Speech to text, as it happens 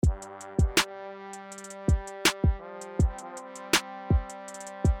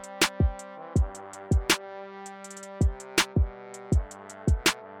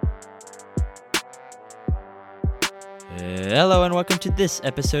Hello and welcome to this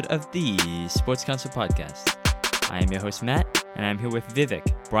episode of the Sports Counsel podcast. I am your host Matt, and I'm here with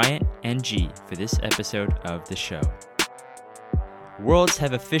Vivek, Bryant, and G for this episode of the show. Worlds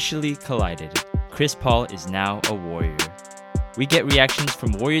have officially collided. Chris Paul is now a Warrior. We get reactions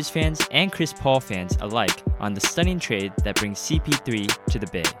from Warriors fans and Chris Paul fans alike on the stunning trade that brings CP3 to the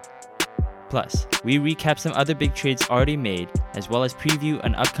Bay. Plus, we recap some other big trades already made, as well as preview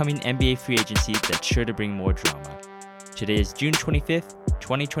an upcoming NBA free agency that's sure to bring more drama. Today is June 25th,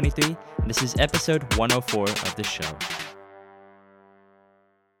 2023, and this is episode 104 of the show.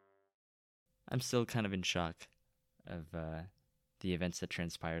 I'm still kind of in shock of the events that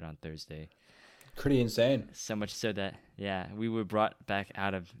transpired on Thursday. Pretty insane. So much so that, we were brought back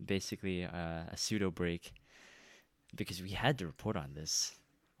out of basically a pseudo break because we had to report on this,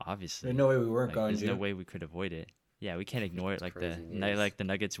 obviously. There's no way we weren't going to. There's no way we could avoid it. Yeah, we can't ignore it like the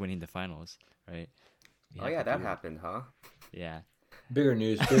Nuggets winning the finals, right? Oh yeah, that happened, huh? Yeah. Bigger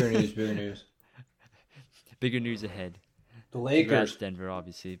news. Bigger news ahead. The Lakers. Congrats, Denver,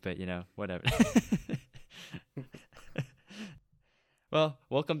 obviously, but whatever. Well,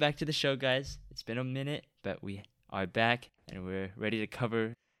 welcome back to the show, guys. It's been a minute, but we are back and we're ready to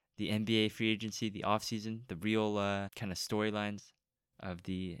cover the NBA free agency, the offseason, the real kind of storylines of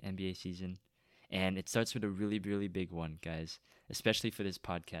the NBA season. And it starts with a really, really big one, guys, especially for this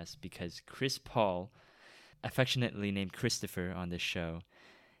podcast, because Chris Paul, affectionately named Christopher on this show,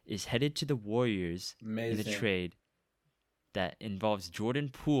 is headed to the Warriors in a trade that involves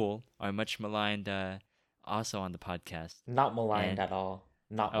Jordan Poole, our much maligned also on the podcast. Not maligned at all.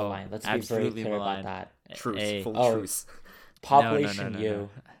 Not maligned. Let's be very clear maligned. about that. Truce. Full truce. Population no.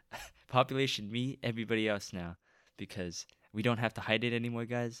 Population me, everybody else now, because we don't have to hide it anymore,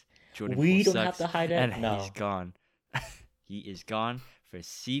 guys. Jordan we Poole don't sucks, have to hide it? And No. he's gone. He is gone for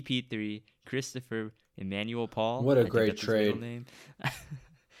CP3, Christopher Emmanuel Paul. What a great trade. Name.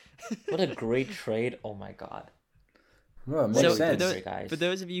 What a great trade. Oh my god. Well, it makes sense. For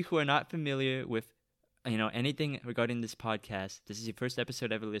those of you who are not familiar with anything regarding this podcast, this is your first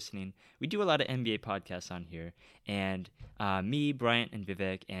episode ever listening. We do a lot of NBA podcasts on here, and me, Bryant, and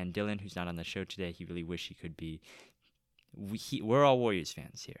Vivek, and Dylan, who's not on the show today, he really wish he could be. We're all Warriors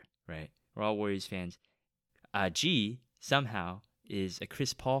fans here, right? We're all Warriors fans. G somehow is a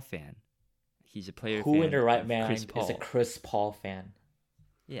Chris Paul fan. He's a player. Who fan in the right of mind Chris is Paul. a Chris Paul fan?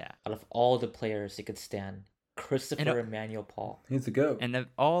 Yeah. Out of all the players he could stand, Christopher Emmanuel Paul. He's the GOAT. And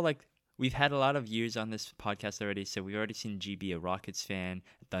we've had a lot of years on this podcast already, so we've already seen G be a Rockets fan,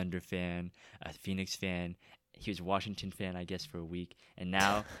 a Thunder fan, a Phoenix fan. He was a Washington fan, I guess, for a week, and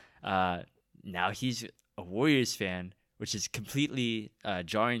now he's a Warriors fan, which is completely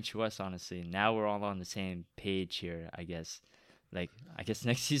jarring to us, honestly. Now we're all on the same page here, I guess. I guess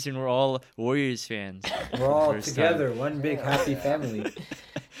next season we're all Warriors fans. We're all together, one big happy family.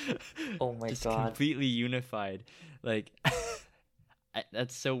 Oh my Just god. completely unified.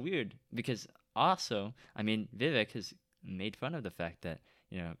 That's so weird because also, Vivek has made fun of the fact that,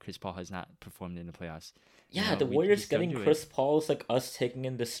 Chris Paul has not performed in the playoffs. Yeah, the Warriors getting Chris Paul is like us taking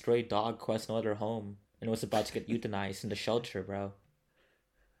in the stray dog who has no other home and was about to get euthanized in the shelter, bro.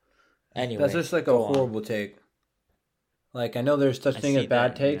 Anyway. That's just a horrible take. I know there's such thing as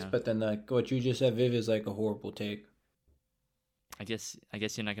bad takes, but then what you just said, Viv, is a horrible take. I guess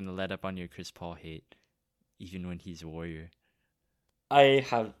you're not gonna let up on your Chris Paul hate, even when he's a Warrior. I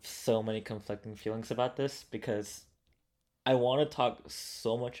have so many conflicting feelings about this because I want to talk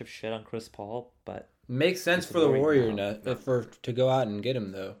so much of shit on Chris Paul, but makes sense for the Warrior to go out and get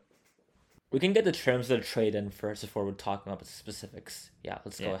him though. We can get the terms of the trade in first before we're talking about the specifics. Yeah,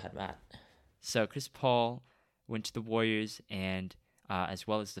 let's go ahead, Matt. So Chris Paul went to the Warriors, and as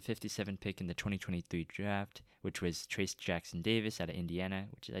well as the 57th pick in the 2023 draft, which was Trace Jackson Davis out of Indiana,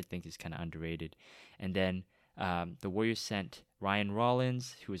 which I think is kind of underrated. And then the Warriors sent Ryan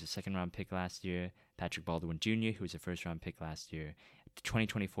Rollins, who was a second-round pick last year, Patrick Baldwin Jr., who was a first-round pick last year, the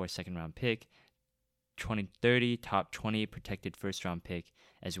 2024 second-round pick, 2030 top 20 protected first-round pick,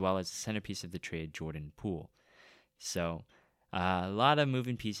 as well as the centerpiece of the trade, Jordan Poole. So a lot of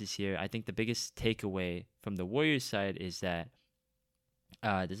moving pieces here. I think the biggest takeaway from the Warriors side is that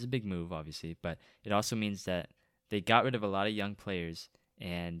this is a big move, obviously, but it also means that they got rid of a lot of young players,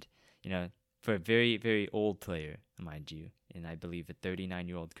 and for a very, very old player, mind you, and I believe a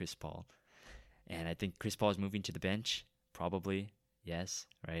 39-year-old Chris Paul. And I think Chris Paul is moving to the bench, probably. Yes,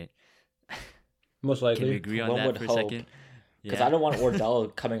 right? Most likely. Can we agree on that for a second? Because I don't want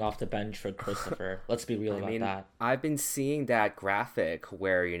Ordell coming off the bench for Christopher. Let's be real about that. I've been seeing that graphic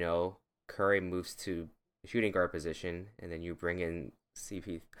where, Curry moves to shooting guard position, and then you bring in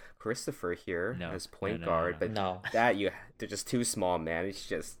CP Christopher here as point guard, but they're just too small, man. It's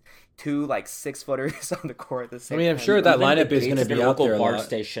just two like 6-footers on the court at the same time. I mean, I'm sure that lineup is going to be out there a lot. Local bar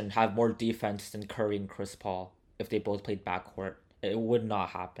station have more defense than Curry and Chris Paul if they both played backcourt. It would not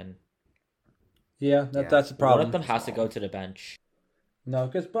happen. Yeah, that's the problem. One of them has to go to the bench. No,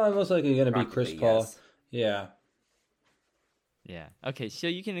 because probably most likely going to be Chris Paul. Yes. Yeah. Yeah. Okay, so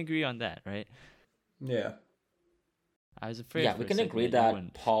you can agree on that, right? Yeah. I was afraid. Yeah, we can agree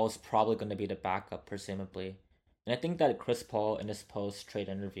that Paul's probably going to be the backup, presumably. And I think that Chris Paul, in his post-trade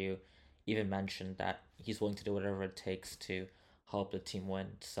interview, even mentioned that he's willing to do whatever it takes to help the team win.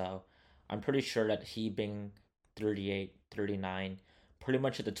 So I'm pretty sure that he being 38, 39, pretty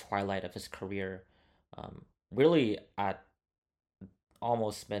much at the twilight of his career, really at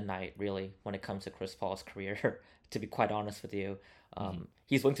almost midnight, really, when it comes to Chris Paul's career, to be quite honest with you.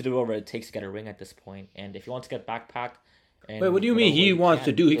 He's willing to do whatever it takes to get a ring at this point. And if he wants to get backpack... Wait, what do you mean he wants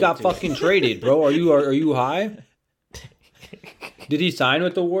to do? He got fucking traded, bro. Are you high? Did he sign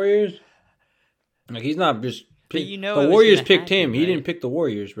with the Warriors? Like, he's not just... the Warriors picked him. Right? He didn't pick the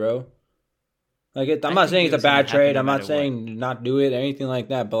Warriors, bro. Like, I'm not saying it's a bad trade. I'm not saying not do it or anything like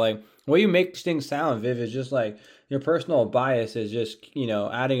that. But, like, the way you make things sound, Viv, is just, like, your personal bias is just,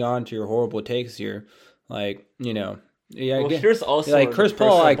 adding on to your horrible takes here. Like, Yeah, well, here's also like Chris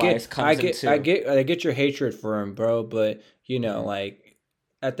Paul. I get your hatred for him, bro. But like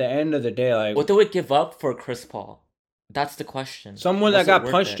at the end of the day, like what do we give up for Chris Paul? That's the question. Someone that got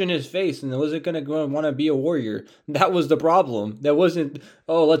punched in his face and wasn't gonna want to be a Warrior. That was the problem. That wasn't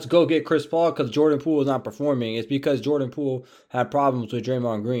let's go get Chris Paul because Jordan Poole was not performing. It's because Jordan Poole had problems with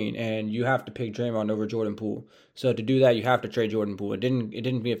Draymond Green, and you have to pick Draymond over Jordan Poole. So to do that, you have to trade Jordan Poole. It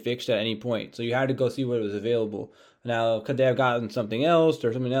didn't get fixed at any point. So you had to go see what was available. Now, could they have gotten something else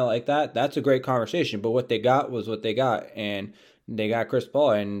or something else like that? That's a great conversation. But what they got was what they got, and they got Chris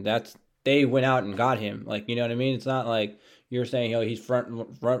Paul, and they went out and got him. Like, you know what I mean? It's not like you're saying, he's front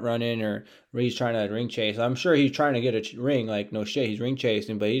running or he's trying to ring chase. I'm sure he's trying to get a ring. Like, no shit, he's ring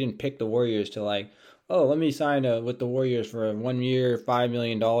chasing, but he didn't pick the Warriors to let me sign with the Warriors for 1 year, $5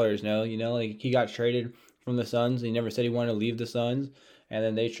 million. No, like he got traded from the Suns. He never said he wanted to leave the Suns. And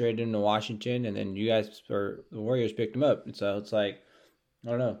then they traded him to Washington, and then the Warriors picked him up. And so it's like, I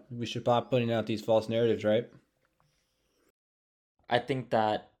don't know. We should stop putting out these false narratives, right? I think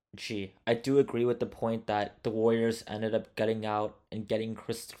that, I do agree with the point that the Warriors ended up getting out and getting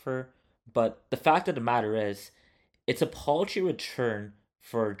Christopher. But the fact of the matter is, it's a paltry return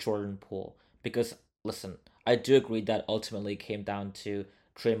for Jordan Poole. Because, listen, I do agree that ultimately came down to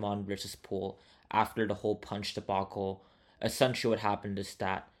Draymond versus Poole after the whole punch debacle. Essentially what happened is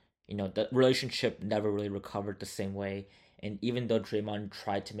that, the relationship never really recovered the same way. And even though Draymond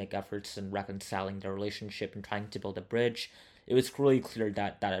tried to make efforts in reconciling their relationship and trying to build a bridge, it was really clear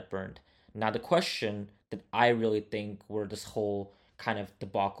that it burned. Now, the question that I really think where this whole kind of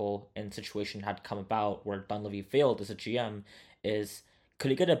debacle and situation had come about, where Dunleavy failed as a GM, is could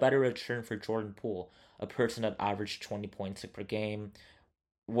he get a better return for Jordan Poole, a person that averaged 20 points per game,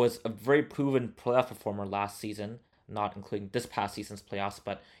 was a very proven playoff performer last season, not including this past season's playoffs,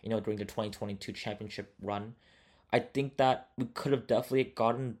 but, during the 2022 championship run. I think that we could have definitely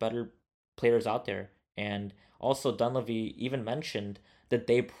gotten better players out there. And also, Dunleavy even mentioned the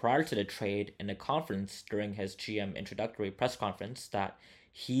day prior to the trade in a conference during his GM introductory press conference that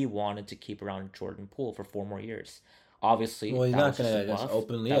he wanted to keep around Jordan Poole for 4 more years. Obviously, he's not going to just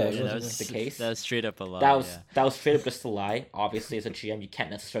openly. That was the case. That was straight up a lie. That was straight up just a lie. Obviously, as a GM, you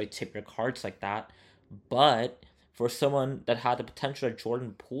can't necessarily tip your cards like that. But for someone that had the potential that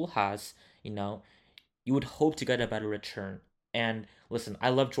Jordan Poole has, you would hope to get a better return. And listen, I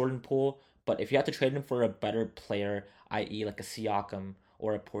love Jordan Poole, but if you have to trade him for a better player, i.e. like a Siakam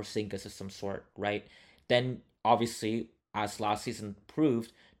or a Porzingis of some sort, right? Then obviously, as last season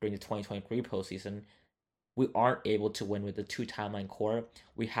proved during the 2023 postseason, we aren't able to win with the 2-timeline core.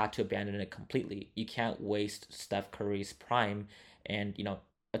 We had to abandon it completely. You can't waste Steph Curry's prime, and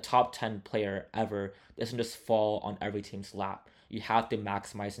a top 10 player ever doesn't just fall on every team's lap. You have to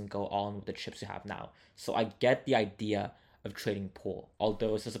maximize and go all in with the chips you have now. So I get the idea of trading Poole,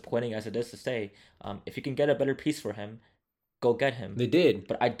 although as disappointing as it is to say, if you can get a better piece for him, go get him. They did.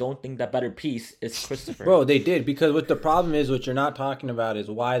 But I don't think that better piece is Christopher. Bro, they did, because what the problem is, what you're not talking about is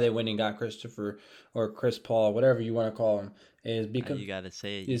why they went and got Christopher or Chris Paul, whatever you want to call him, is because... you gotta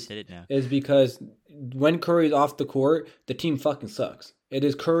say it. You said it now. Is because when Curry's off the court, the team fucking sucks. It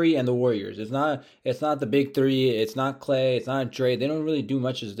is Curry and the Warriors. It's not the big three. It's not Clay. It's not Dre. They don't really do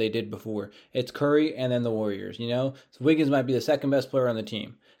much as they did before. It's Curry and then the Warriors, So Wiggins might be the second best player on the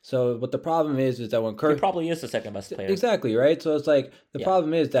team. So what the problem is that when He Curry probably is the second best player. exactly right. So it's like the Yeah.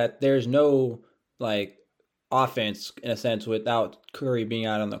 problem is that there's no like offense in a sense without Curry being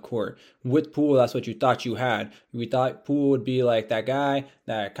out on the court. With Poole, that's what you thought you had. We thought Poole would be like that guy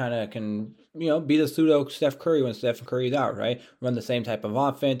that kind of can, be the pseudo Steph Curry when Steph Curry's out, right? Run the same type of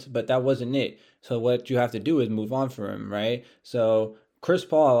offense, but that wasn't it. So what you have to do is move on from him, right? So Chris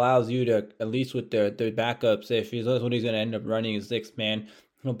Paul allows you to, at least with the backups, if he's that's what he's going to end up running is sixth man,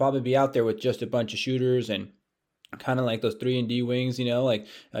 he'll probably be out there with just a bunch of shooters and kind of like those 3-and-D wings, like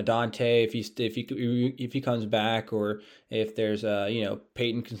Dante if he comes back, or if there's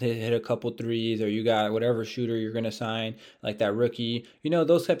Peyton can hit a couple threes, or you got whatever shooter you're gonna sign like that rookie.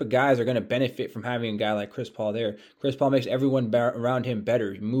 Those type of guys are gonna benefit from having a guy like Chris Paul there. Chris Paul makes everyone around him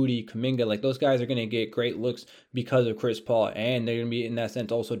better. Moody, Kuminga, like those guys are gonna get great looks because of Chris Paul, and they're gonna be in that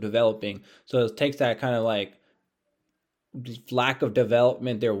sense also developing. So it takes that kind of like lack of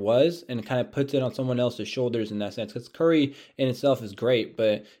development there was and kind of puts it on someone else's shoulders in that sense, because Curry in itself is great,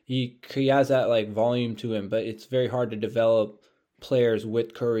 but he has that like volume to him, but it's very hard to develop players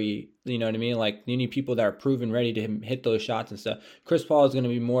with Curry. You know what I mean? Like you need people that are proven ready to hit those shots and stuff. Chris Paul is going to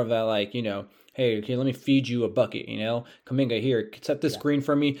be more of that like hey, okay, let me feed you a bucket, Kuminga, here, set this screen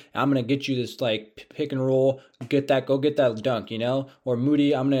for me. I'm going to get you this, like, pick and roll. Go get that dunk, Or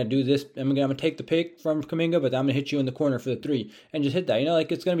Moody, I'm going to do this. I'm going to take the pick from Kuminga, but I'm going to hit you in the corner for the three. And just hit that.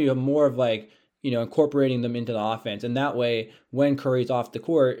 Like, it's going to be more of, like, incorporating them into the offense. And that way, when Curry's off the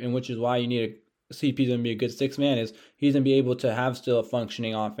court, and which is why you need CP's going to be a good sixth man, is he's going to be able to have still a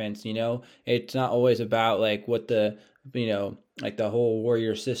functioning offense, It's not always about, like, what the, like the whole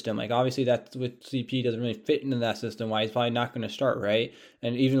Warrior system. Like obviously that's with CP doesn't really fit into that system. Why he's probably not going to start, right?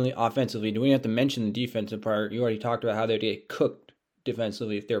 And even offensively, do we have to mention the defensive part? You already talked about how they get cooked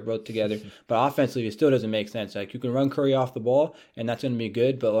defensively if they're both together, but offensively it still doesn't make sense. Like you can run Curry off the ball and that's going to be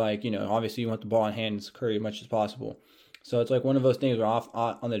good, but like obviously you want the ball in hands Curry as much as possible. So it's like one of those things where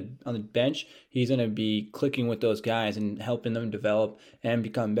on the bench, he's going to be clicking with those guys and helping them develop and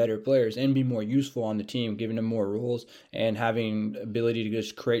become better players and be more useful on the team, giving them more roles and having ability to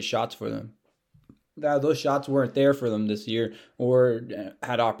just create shots for them. Those shots weren't there for them this year or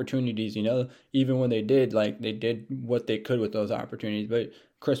had opportunities, even when they did, like they did what they could with those opportunities. But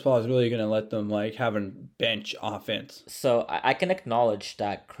Chris Paul is really going to let them like have a bench offense. So I can acknowledge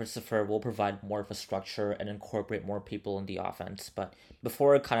that Christopher will provide more of a structure and incorporate more people in the offense. But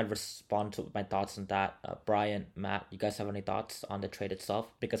before I kind of respond to my thoughts on that, Bryant, Matt, you guys have any thoughts on the trade itself?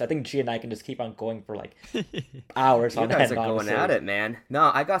 Because I think G and I can just keep on going for like hours on that. You guys end, are honestly. going at it, man.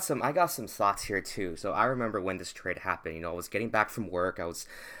 No, I got some thoughts here too. So I remember when this trade happened. I was getting back from work. I was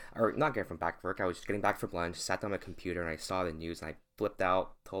just getting back from lunch, sat down on my computer, and I saw the news, and I flipped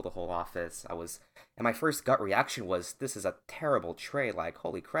out, told the whole office. And my first gut reaction was, this is a terrible trade, like,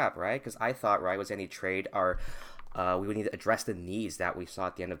 holy crap, right? Because I thought, right, was any trade, we would need to address the needs that we saw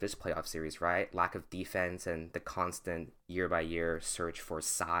at the end of this playoff series, right? Lack of defense and the constant year-by-year search for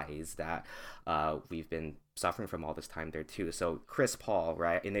size that we've been suffering from all this time there too. So Chris Paul,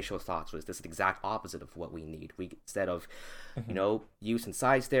 right, initial thoughts was this is the exact opposite of what we need. We instead of use and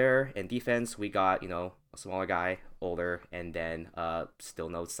size there and defense, we got a smaller guy, older, and then still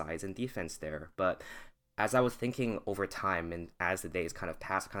no size and defense there. But as I was thinking over time and as the days kind of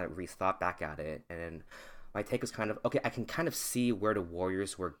passed, I kind of rethought back at it, and my take was kind of okay, I can kind of see where the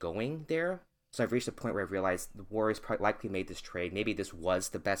Warriors were going there. So I've reached a point where I've realized the Warriors probably likely made this trade. Maybe this was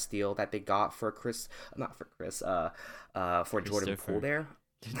the best deal that they got for Jordan Poole there.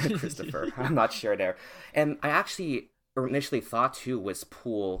 Christopher. I'm not sure there. And I actually initially thought too was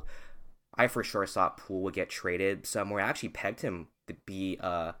Poole. I for sure thought Poole would get traded somewhere. I actually pegged him to be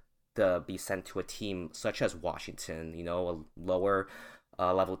sent to a team such as Washington, a lower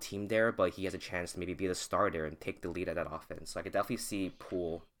level team there, but he has a chance to maybe be the starter and take the lead at that offense. So I could definitely see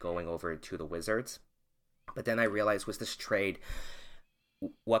Poole going over to the Wizards. But then I realized with this trade,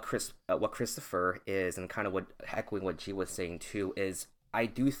 what Christopher is, and kind of what echoing what G was saying too, is I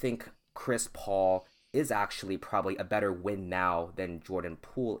do think Chris Paul is actually probably a better win now than Jordan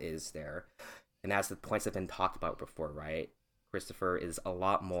Poole is there. And as the points have been talked about before, right? Christopher is a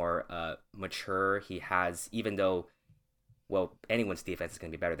lot more mature. He has, even though, well, anyone's defense is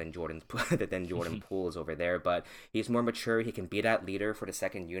going to be better than Jordan Poole is over there, but he's more mature. He can be that leader for the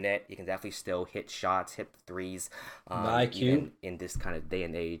second unit. He can definitely still hit shots, hit threes. Even in this kind of day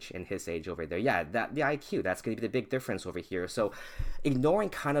and age, in his age over there. Yeah, the IQ, that's going to be the big difference over here. So ignoring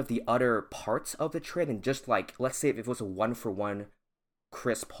kind of the other parts of the trade and just like, let's say if it was a 1-for-1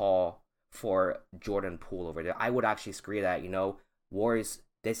 Chris Paul for Jordan Poole over there, I would actually agree that, Warriors,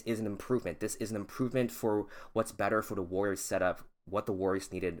 this is an improvement. This is an improvement for what's better for the Warriors setup what the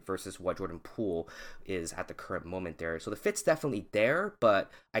Warriors needed versus what Jordan Poole is at the current moment there. So the fit's definitely there,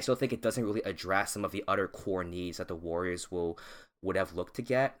 but I still think it doesn't really address some of the other core needs that the Warriors would have looked to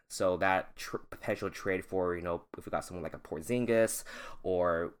get. So that potential trade for, if we got someone like a Porzingis,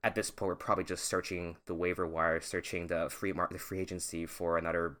 or at this point we're probably just searching the waiver wire, searching the free agency for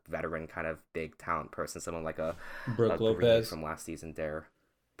another veteran kind of big talent person, someone like a Brooke Green Lopez from last season there.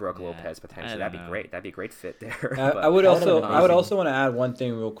 Brooke Lopez potentially. That'd be great. That'd be a great fit there. I would also want to add one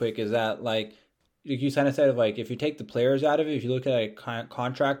thing real quick, is that like you kind of said, like if you take the players out of it, if you look at it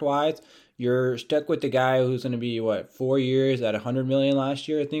contract wise, you're stuck with the guy who's going to be 4 years at $100 million last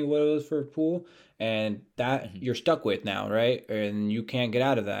year, I think what it was for Poole, and that you're stuck with now, right? And you can't get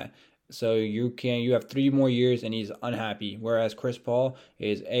out of that. So you have 3 more years and he's unhappy. Whereas Chris Paul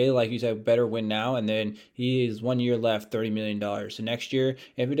is like you said, better win now, and then he is 1 year left, $30 million. So next year,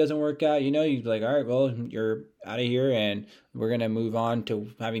 if it doesn't work out, he's like, all right, well, you're out of here, and we're gonna move on to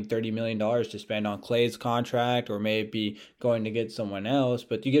having $30 million to spend on Clay's contract, or maybe going to get someone else.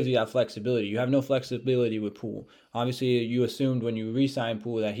 But it gives you that flexibility. You have no flexibility with Poole. Obviously, you assumed when you re-signed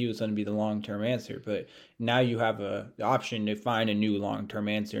Poole that he was going to be the long-term answer, but now you have the option to find a new long-term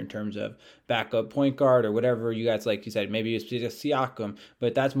answer in terms of backup point guard or whatever you guys, like you said, maybe it's just Siakam,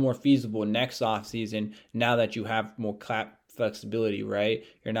 but that's more feasible next offseason now that you have more cap flexibility, right?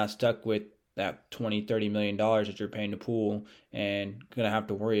 You're not stuck with that $20-30 million that you're paying to Poole and gonna have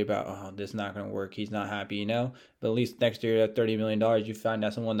to worry about, oh, this is not gonna work, he's not happy, but at least next year at $30 million you find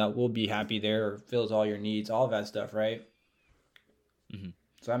out someone that will be happy there or fills all your needs, all that stuff, right? Mm-hmm.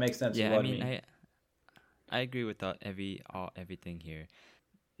 So that makes sense. Yeah, I agree with everything here.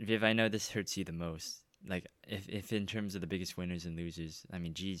 Viv, I know this hurts you the most. Like, if in terms of the biggest winners and losers, I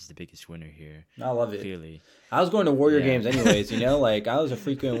mean, G's the biggest winner here. I love it. Clearly. I was going to Warrior games anyways, like, I was a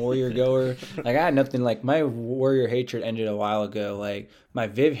frequent Warrior goer. Like, I had nothing, like, my Warrior hatred ended a while ago. Like, my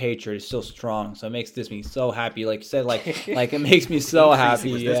Viv hatred is still strong, so it makes me so happy. Like you said, like it makes me so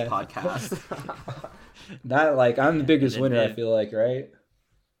happy. With this podcast. That, like, I'm the biggest winner, Viv, I feel like, right?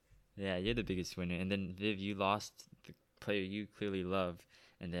 Yeah, you're the biggest winner. And then, Viv, you lost the player you clearly love.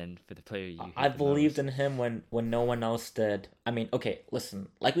 And then for the player I believed in him when no one else did. I mean, okay, listen.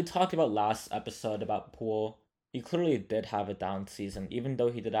 Like we talked about last episode about Poole, he clearly did have a down season. Even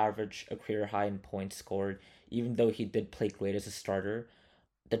though he did average a career high in points scored, even though he did play great as a starter,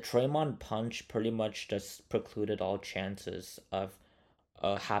 the Draymond punch pretty much just precluded all chances of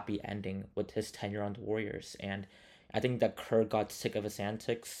a happy ending with his tenure on the Warriors. And I think that Kerr got sick of his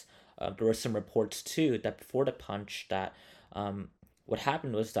antics. There were some reports too that before the punch that what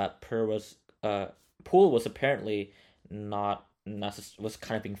happened was that Poole was apparently was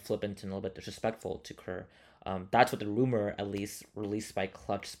kind of being flippant and a little bit disrespectful to Kerr. That's what the rumor, at least released by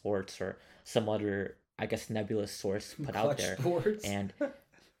Clutch Sports or some other, I guess, nebulous source put out there. Sports. And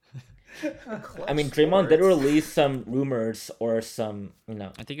I mean, Draymond did release some rumors or some,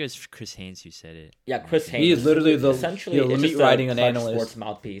 I think it was Chris Haynes who said it. Yeah, Chris Haynes. He is literally essentially elite writing an analyst. Sports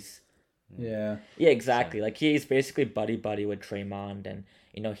mouthpiece. Yeah. Yeah, exactly. Like he's basically buddy with Draymond, and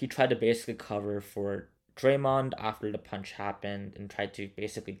he tried to basically cover for Draymond after the punch happened and tried to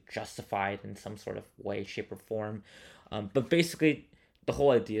basically justify it in some sort of way, shape, or form. But basically, the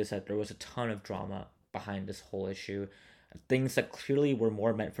whole idea is that there was a ton of drama behind this whole issue. Things that clearly were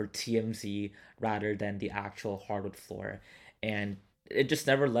more meant for TMZ rather than the actual hardwood floor. And it just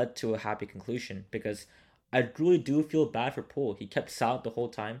never led to a happy conclusion because I really do feel bad for Poole. He kept silent the whole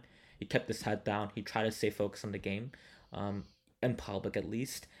time. He kept his head down. He tried to stay focused on the game, in public at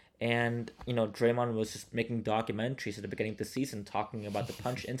least. And, Draymond was just making documentaries at the beginning of the season talking about the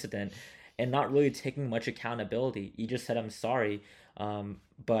punch incident and not really taking much accountability. He just said, I'm sorry.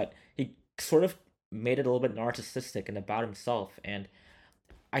 But he sort of made it a little bit narcissistic and about himself. And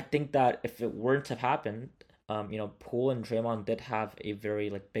I think that if it weren't to happen, Poole and Draymond did have a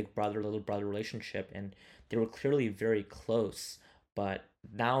very big brother, little brother relationship, and they were clearly very close. But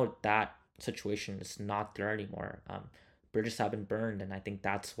now that situation is not there anymore. Bridges have been burned, and I think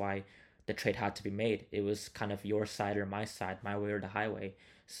that's why the trade had to be made. It was kind of your side or my side, my way or the highway.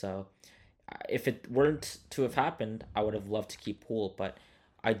 So if it weren't to have happened, I would have loved to keep Poole, but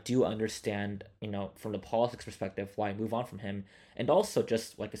I do understand, from the politics perspective, why move on from him. And also,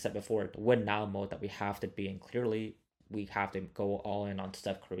 just like I said before, the win now mode that we have to be in. Clearly, we have to go all in on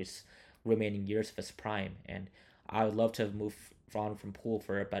Steph Curry's remaining years of his prime. And I would love to have moved on from Poole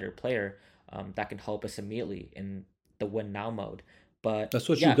for a better player that can help us immediately in the win now mode. But that's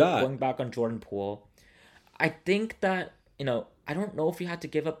what you got. Going back on Jordan Poole, I think that, I don't know if you had to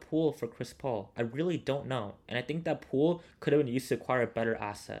give up Poole for Chris Paul. I really don't know. And I think that Poole could have been used to acquire a better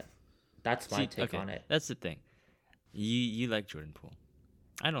asset. That's my take on it. That's the thing. You like Jordan Poole.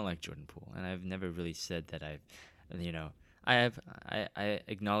 I don't like Jordan Poole, and I've never really said that you know, I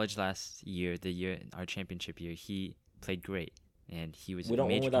acknowledged last year, our championship year, he played great, and he was We a don't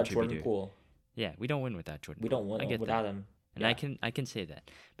win major without Jordan contributor. Poole. Yeah, we don't win without Jordan We Poole. don't I win get without that, him. and Yeah. I can say that,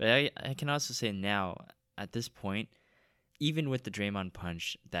 but I can also say now at this point, even with the Draymond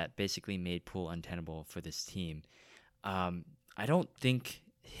punch that basically made Poole untenable for this team, I don't think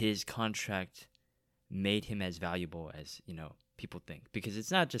his contract made him as valuable as people think, because it's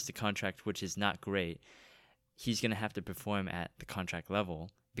not just the contract, which is not great. He's gonna have to perform at the contract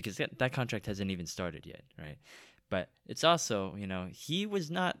level because that contract hasn't even started yet, right? But it's also he was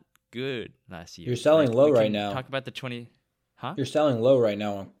not good last year. You're selling Like, low we right can now. talk about the 20, huh? You're selling low right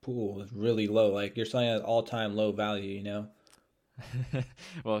now on Poole. It's really low. Like you're selling at all time low value.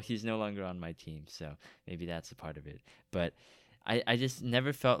 Well, he's no longer on my team, so maybe that's a part of it. But I just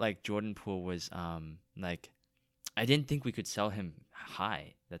never felt like Jordan Poole was like, I didn't think we could sell him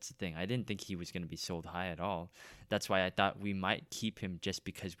high. That's the thing. I didn't think he was going to be sold high at all. That's why I thought we might keep him, just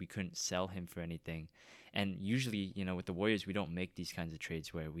because we couldn't sell him for anything. And usually, with the Warriors, we don't make these kinds of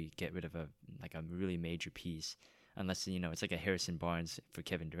trades where we get rid of a really major piece, unless it's like a Harrison Barnes for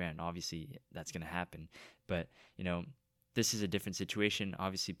Kevin Durant. Obviously, that's going to happen. But this is a different situation.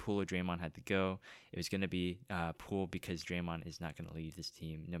 Obviously, Poole or Draymond had to go. It was going to be Poole, because Draymond is not going to leave this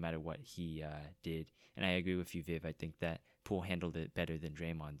team no matter what he did. And I agree with you, Viv. I think that Poole handled it better than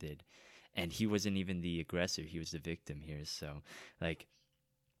Draymond did. And he wasn't even the aggressor. He was the victim here. So,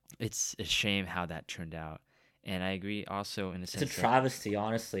 it's a shame how that turned out. And I agree also in a sense It's a travesty,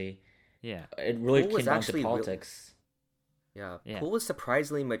 honestly. Yeah. It really Poole was came down to actually politics. Yeah, Yeah. Poole was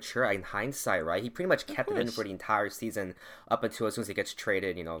surprisingly mature in hindsight, right? He pretty much kept it in course. for the entire season up until as soon as he gets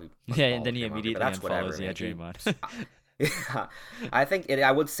traded, Yeah, and then he Draymond, immediately but that's whatever, unfollows man. Draymond. Yeah, I think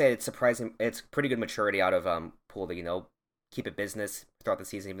I would say it's surprising. It's pretty good maturity out of Poole to keep it business throughout the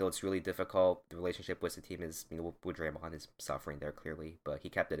season, even though it's really difficult. The relationship with the team is with Draymond is suffering there clearly, but he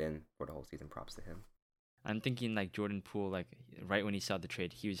kept it in for the whole season. Props to him. I'm thinking like Jordan Poole, right when he saw the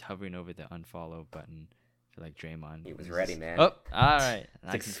trade, he was hovering over the unfollow button for Draymond. He was ready, man. Oh, all right.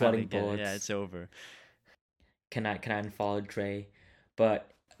 I Like can sweating finally get it. bullets. Yeah, it's over. Can I unfollow Dre?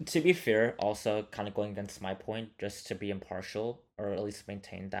 But to be fair, also kind of going against my point, just to be impartial or at least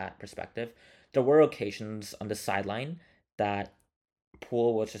maintain that perspective, there were occasions on the sideline that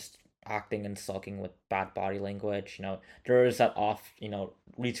Poole was just acting and sulking with bad body language. There is that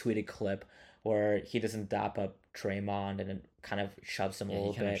retweeted clip where he doesn't dap up Draymond and it kind of shoves him a Yeah, he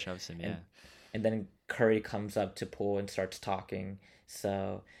little kind of bit. shoves him. and, Yeah. and then Curry comes up to Poole and starts talking.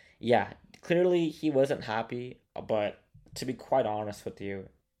 So yeah, clearly he wasn't happy. But to be quite honest with you,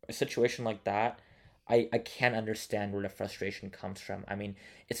 a situation like that, I can't understand where the frustration comes from. I mean,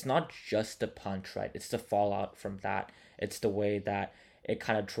 it's not just the punch, right? It's the fallout from that. It's the way that it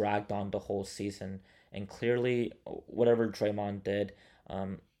kind of dragged on the whole season. And clearly, whatever Draymond did,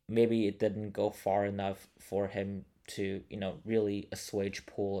 maybe it didn't go far enough for him to, really assuage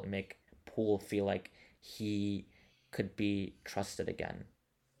Poole and make Poole feel like he could be trusted again.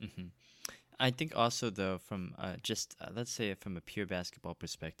 Mm-hmm. I think also, though, from just let's say from a pure basketball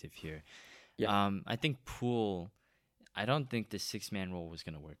perspective here, I think Poole, I don't think the 6-man role was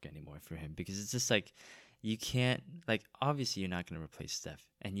going to work anymore for him, because it's just you can't, obviously you're not going to replace Steph,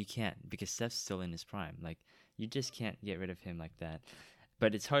 and you can't, because Steph's still in his prime. You just can't get rid of him like that.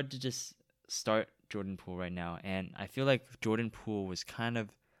 But it's hard to just start Jordan Poole right now, and I feel like Jordan Poole was kind of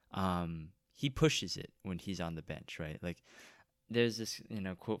he pushes it when he's on the bench, right? There's this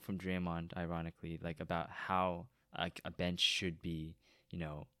quote from Draymond, ironically, about how a bench should be,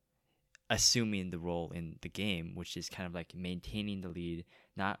 assuming the role in the game, which is kind of maintaining the lead,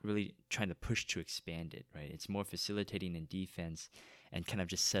 not really trying to push to expand it, right? It's more facilitating in defense and kind of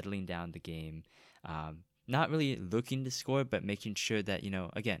just settling down the game, not really looking to score, but making sure that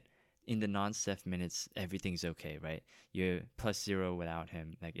again, in the non-Steph minutes, everything's okay, right? You're +0 without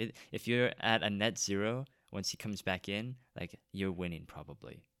him. If you're at a net 0 once he comes back in, you're winning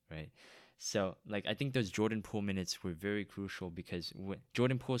probably, right? So, I think those Jordan Poole minutes were very crucial, because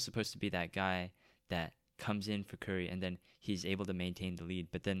Jordan Poole is supposed to be that guy that comes in for Curry and then he's able to maintain the lead.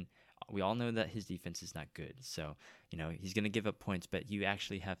 But then we all know that his defense is not good. So, he's going to give up points, but you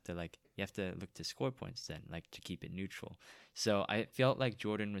actually have to, you have to look to score points then, to keep it neutral. So I felt like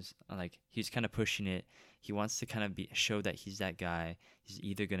Jordan was, he's kind of pushing it. He wants to kind of show that he's that guy. He's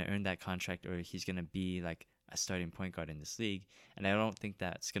either going to earn that contract or he's going to be, a starting point guard in this league. And I don't think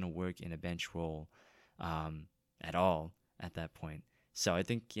that's going to work in a bench role at all at that point. So I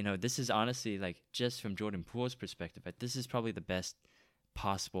think, this is honestly, just from Jordan Poole's perspective, this is probably the best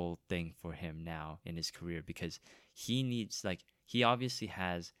possible thing for him now in his career, because he obviously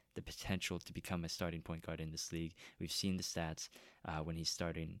has the potential to become a starting point guard in this league. We've seen the stats when he's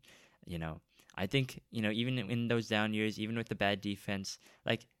starting. I think even in those down years, even with the bad defense,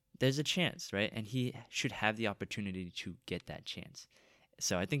 like there's a chance, right? And he should have the opportunity to get that chance.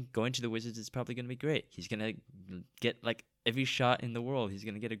 So I think going to the Wizards is probably going to be great. He's going to get like every shot in the world. He's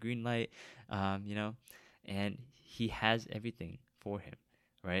going to get a green light, and he has everything for him,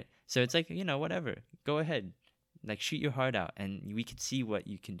 right? So it's like, whatever. Go ahead. Like, shoot your heart out, and we can see what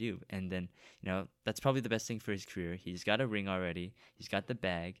you can do. And then, that's probably the best thing for his career. He's got a ring already. He's got the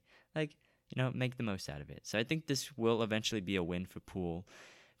bag. Like, make the most out of it. So I think this will eventually be a win for Poole.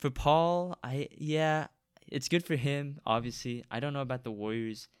 For Paul, it's good for him, obviously. I don't know about the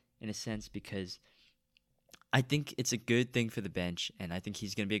Warriors in a sense, because I think it's a good thing for the bench, and I think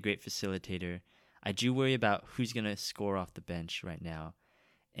he's going to be a great facilitator. I do worry about who's going to score off the bench right now,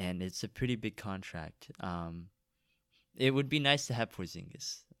 and it's a pretty big contract. It would be nice to have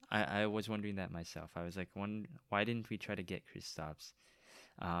Porzingis. I was wondering that myself. I was like, why didn't we try to get Kristaps?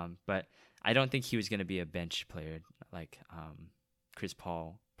 But I don't think he was going to be a bench player like Chris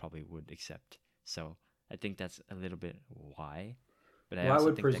Paul probably would accept. So I think that's a little bit why. But I why also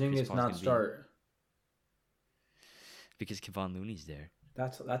would think Porzingis not start? Because Kevon Looney's there.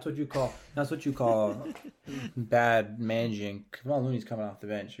 That's what you call bad managing. Kevon Looney's coming off the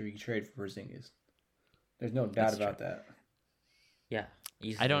bench if you trade for Porzingis. There's no doubt about that. Yeah,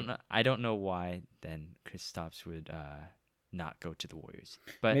 easily. I don't know why then Kristaps would not go to the Warriors.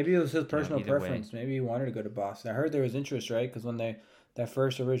 But maybe it was his personal preference. Maybe he wanted to go to Boston. I heard there was interest, right? Because when that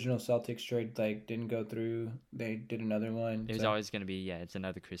first original Celtics trade didn't go through, they did another one. There's always going to be it's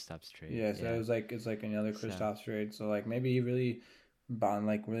another Kristaps trade. Yeah, so it's like another Kristaps trade. So maybe he really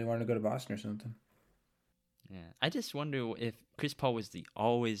wanted to go to Boston or something. Yeah, I just wonder if Chris Paul was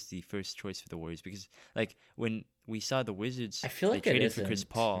always the first choice for the Warriors, because when we saw the Wizards, I feel like they traded for Chris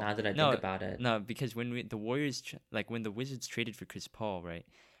Paul. Now that I think about it, no, because when the Warriors when the Wizards traded for Chris Paul, right?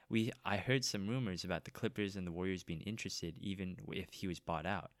 I heard some rumors about the Clippers and the Warriors being interested, even if he was bought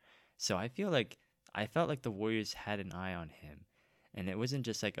out. So I felt like the Warriors had an eye on him, and it wasn't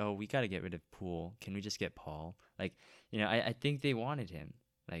just like, oh, we got to get rid of Poole. Can we just get Paul? I think they wanted him.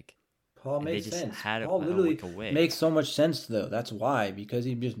 Paul makes sense. Paul literally makes so much sense, though. That's why, because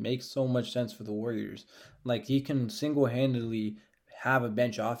he just makes so much sense for the Warriors. He can single-handedly have a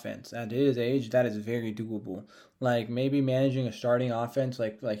bench offense. At his age, that is very doable. Maybe managing a starting offense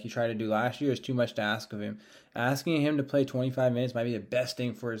like he tried to do last year is too much to ask of him. Asking him to play 25 minutes might be the best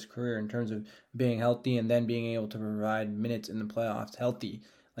thing for his career in terms of being healthy and then being able to provide minutes in the playoffs healthy.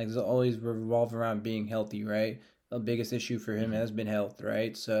 It's always revolve around being healthy, right? The biggest issue for him has been health,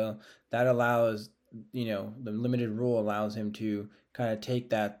 right? So that allows, the limited rule allows him to kind of take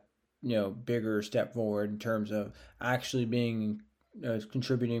that, bigger step forward in terms of actually being a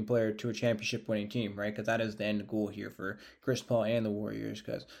contributing player to a championship winning team, right? Because that is the end goal here for Chris Paul and the Warriors,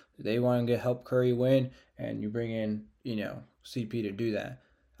 because they want to help Curry win, and you bring in, CP to do that.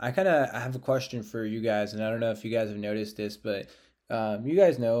 I have a question for you guys, and I don't know if you guys have noticed this, but you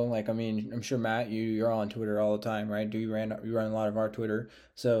guys know, I'm sure Matt, you're on Twitter all the time, right? You run a lot of our Twitter,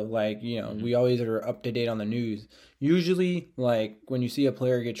 so we always are up to date on the news. Usually, when you see a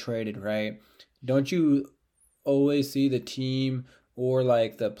player get traded, right? Don't you always see the team or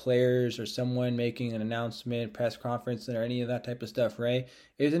the players or someone making an announcement, press conference, or any of that type of stuff, right?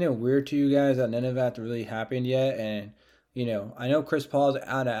 Isn't it weird to you guys that none of that really happened yet? And I know Chris Paul's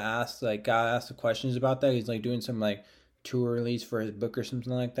got asked the questions about that. He's doing some tour release for his book or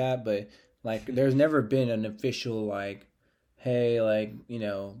something like that, but there's never been an official hey,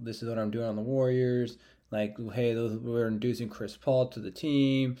 this is what I'm doing on the Warriors, hey, we're introducing Chris Paul to the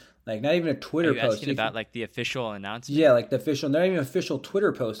team, not even a Twitter post. Are you asking about the official announcement? Yeah, the official, not even an official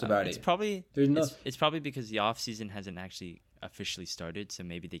Twitter post about it's it. Probably it's probably because the off season hasn't actually officially started, so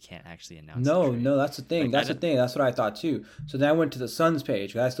maybe they can't actually announce. No, that's the thing. That's what I thought too. So then I went to the Suns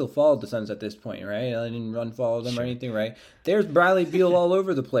page. I still followed the Suns at this point, right? I didn't unfollow them or anything, right? There's Bradley Beal all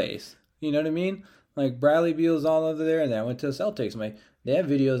over the place. You know what I mean? Bradley Beal's all over there, and then I went to the Celtics. They have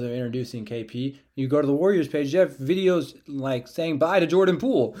videos of introducing KP. You go to the Warriors page, they have videos saying bye to Jordan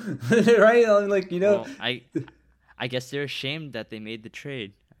Poole, right? Well, I guess they're ashamed that they made the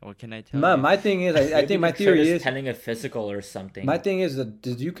trade. What can I tell you? My thing is, I think my theory is pending a physical or something. My thing is that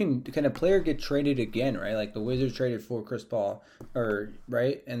can a player get traded again, right? The Wizards traded for Chris Paul,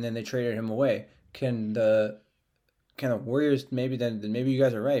 right, and then they traded him away. Can the Warriors maybe you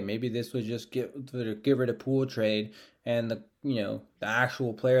guys are right. Maybe this was just get rid of Poole trade, and the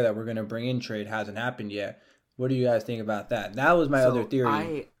actual player that we're gonna bring in trade hasn't happened yet. What do you guys think about that? That was my other So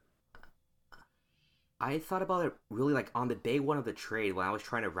theory. I thought about it really like on the day one of the trade when I was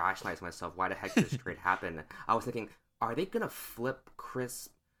trying to rationalize myself why the heck this trade happened. I was thinking, are they gonna flip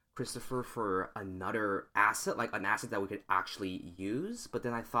Christopher for another asset, like an asset that we could actually use? But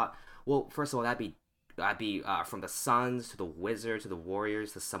then I thought, well, first of all, that'd be from the Suns to the Wizards to the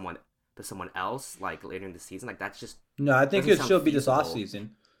Warriors to someone else like later in the season. Like that's just No, I think doesn't it'd sound still be this feasible. offseason.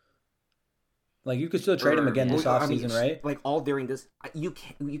 Like, you could still trade him again this I mean, offseason, right? like all during this, you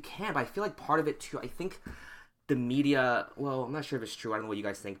can, but I feel like part of it too. I think the media. Well, I'm not sure if it's true. I don't know what you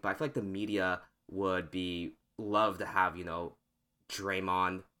guys think, but I feel like the media would be love to have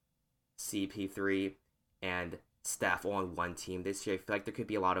Draymond, CP3, and Steph on one team this year. I feel like there could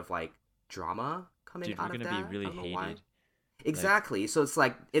be a lot of like drama coming Dude, we're out of gonna that. be really I don't know why. hated. Like, Exactly. So it's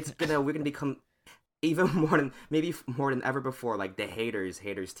like we're gonna become even more than ever before, like the haters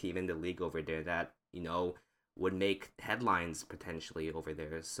team in the league over there that would make headlines potentially over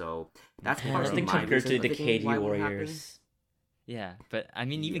there. So that's Yeah, part I of think my compared reason to for the thinking why KD it won't happen. Warriors, yeah, but I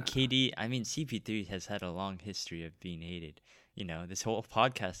mean, even Yeah. KD, I mean, CP3 has had a long history of being hated. This whole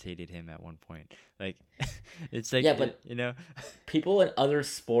podcast hated him at one point. Like, it's like, yeah, but you know, people in other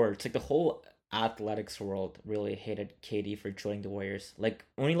sports, like the whole athletics world, really hated KD for joining the Warriors. Like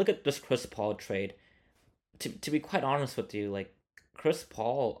when you look at this Chris Paul trade, to be quite honest with you, like Chris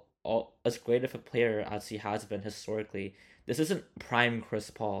Paul, as great of a player as he has been historically, this isn't prime Chris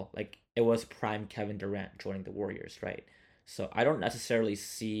Paul. Like it was prime Kevin Durant joining the Warriors, right? So I don't necessarily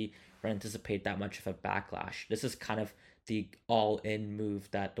see or anticipate that much of a backlash. This is kind of the all-in move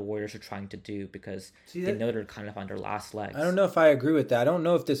that the Warriors are trying to do because See they that? know they're kind of on their last legs. I don't know if I agree with that. I don't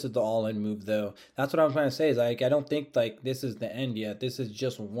know if this is the all-in move though. That's what I'm trying to say. Is like, I don't think like this is the end yet. This is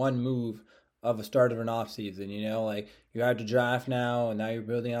just one move of a start of an off season. Like you had to draft now, and now you're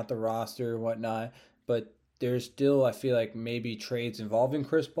building out the roster and whatnot. But there's still, I feel like, maybe trades involving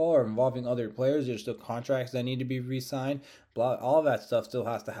Chris Paul or involving other players. There's still contracts that need to be re-signed. All of that stuff still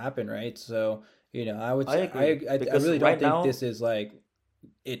has to happen, right? So I would I say agree I because really don't right think now, this is like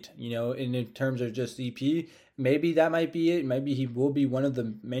it, in terms of just CP. Maybe that might be it. Maybe he will be one of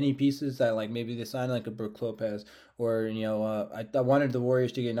the many pieces that, like, maybe they sign like a Brook Lopez, or I wanted the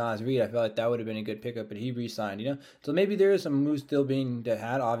Warriors to get Nas Reed. I felt like that would have been a good pickup, but he re-signed. So maybe there is some moves still being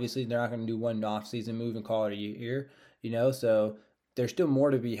had. Obviously, they're not going to do one off-season move and call it a year. So there's still more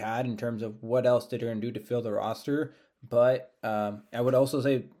to be had in terms of what else they're going to do to fill the roster. But I would also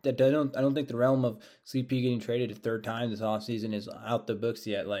say that I don't think the realm of CP getting traded a third time this offseason is out the books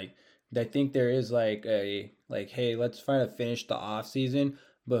yet. Like, I think there is like hey, let's try to finish the offseason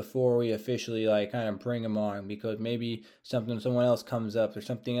before we officially like kind of bring him on, because maybe someone else comes up or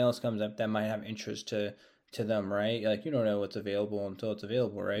something else comes up that might have interest to them, right? Like, you don't know what's available until it's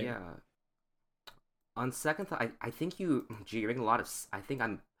available, right? Yeah. On second thought, I think you're making a lot of. I think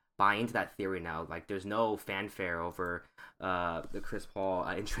I'm buying into that theory now. Like, there's no fanfare over the Chris Paul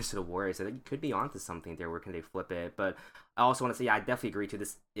interest in the Warriors. I think you could be onto something there. Where can they flip it? But I also want to say, yeah, I definitely agree to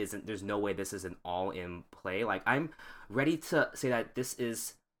this. There's no way this is an all-in play. Like, I'm ready to say that this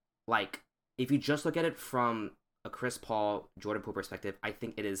is like, if you just look at it from a Chris Paul Jordan Poole perspective, I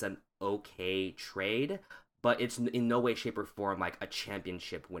think it is an okay trade. But it's in no way, shape, or form like a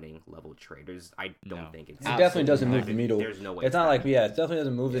championship winning level trade. I don't No. think it's. It definitely doesn't move the There's needle. no way. It's not like, yeah, it definitely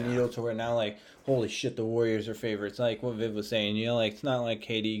doesn't move the Yeah. needle to where now, like, holy shit, the Warriors are favorites. Like what Viv was saying, like, it's not like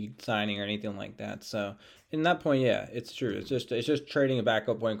KD signing or anything like that. So in that point, yeah, it's true. It's just trading a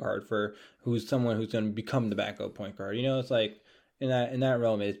backup point guard for someone who's going to become the backup point guard. It's like in that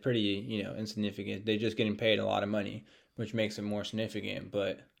realm, it's pretty insignificant. They're just getting paid a lot of money, which makes it more significant.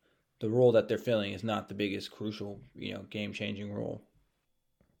 But the role that they're filling is not the biggest crucial, game changing role.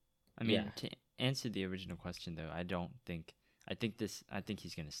 I mean, yeah, to answer the original question though, I don't think. I think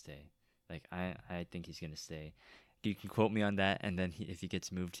he's gonna stay. Like, I think he's gonna stay. You can quote me on that, and then if he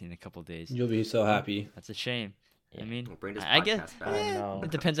gets moved in a couple days, You'll be so happy. that's a shame. Yeah. I mean, We'll bring this I guess podcast back. I know. it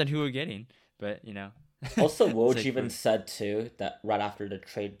depends on who we're getting, but Also, It's Woj like even for- said too that right after the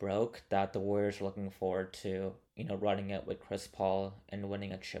trade broke, that the Warriors are looking forward to running it with Chris Paul and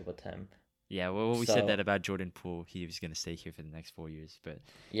winning a chip with him. Yeah, well, we said So- that about Jordan Poole. He was gonna stay here for the next 4 years, but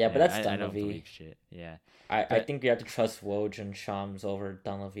Yeah, but that's I don't Dunleavy. believe shit. Yeah, I but- think you have to trust Woj and Shams over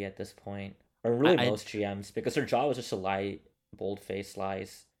Dunleavy at this point, or really I- most GMs, because their job is just to lie, bold-faced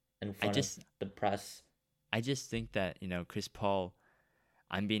lies in front just- of the press. I just think that Chris Paul.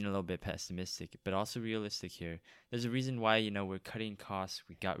 I'm being a little bit pessimistic, but also realistic here. There's a reason why we're cutting costs.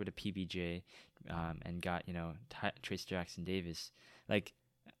 We got rid of PBJ, and got Trace Jackson Davis. Like,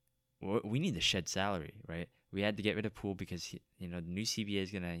 we need to shed salary, right? We had to get rid of Poole because the new CBA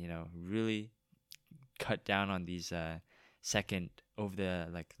is gonna really cut down on these second over the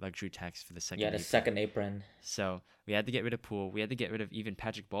like luxury tax for the second. Yeah, the apron. second apron. So we had to get rid of Poole. We had to get rid of even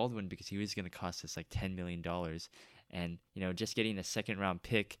Patrick Baldwin because he was going to cost us like $10 million. And just getting a second round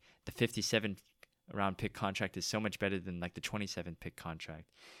pick, the 57 round pick contract is so much better than like the 27th pick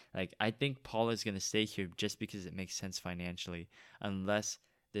contract. Like I think Paul is going to stay here just because it makes sense financially, unless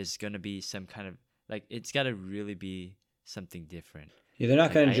there's going to be some kind of like it's got to really be something different. Yeah, they're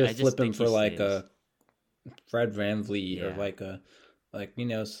not Like, going to I just flip him think for he like stays. a Fred VanVleet or Yeah. like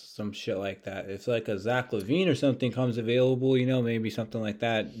some shit like that. If like a Zach LaVine or something comes available, maybe something like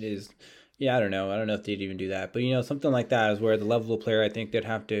that is, yeah, I don't know. I don't know if they'd even do that, but something like that is where the level of player I think they'd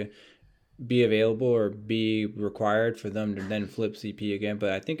have to be available or be required for them to then flip CP again.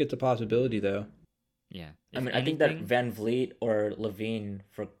 But I think it's a possibility though. Yeah. I If mean, I think that anything- Van Vliet or Levine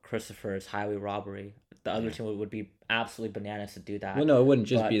for Christopher is highway robbery. The other Yeah. team would be absolutely bananas to do that. Well, no, it wouldn't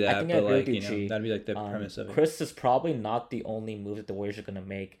just But be I that, think I but agree like with you, G. that'd be like the premise of it. Chris is probably not the only move that the Warriors are gonna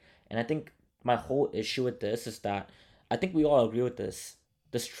make, and I think my whole issue with this is that I think we all agree with this.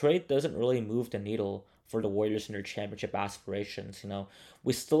 This trade doesn't really move the needle for the Warriors and their championship aspirations.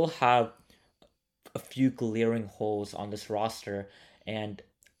 We still have a few glaring holes on this roster, and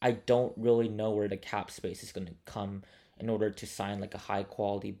I don't really know where the cap space is going to come in order to sign like a high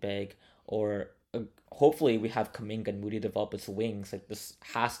quality big or hopefully we have Kuminga and Moody develop as wings. Like this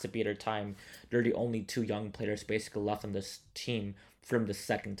has to be their time. They're the only two young players basically left on this team from the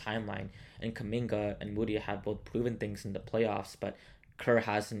second timeline, and Kuminga and Moody have both proven things in the playoffs, but Kerr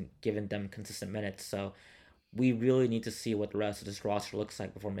hasn't given them consistent minutes. So we really need to see what the rest of this roster looks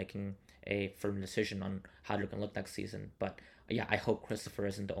like before making a firm decision on how they're going to look next season. But yeah, I hope Christopher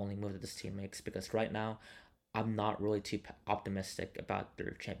isn't the only move that this team makes, because right now I'm not really too optimistic about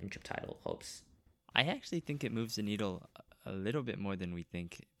their championship title hopes. I actually think it moves the needle a little bit more than we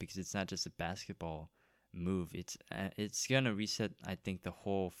think, because it's not just a basketball move. It's gonna reset, I think, the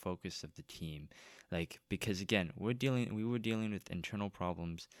whole focus of the team. Like, because again, we were dealing with internal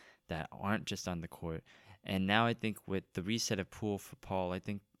problems that aren't just on the court, and now I think with the reset of Poole for Paul, I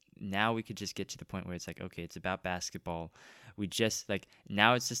think now we could just get to the point where it's like, okay, it's about basketball. We just like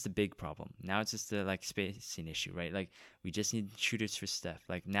now it's just a big problem. Now it's just a like spacing issue, right? Like we just need shooters for Steph.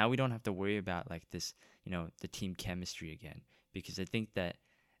 Like now we don't have to worry about like this, the team chemistry again, because I think that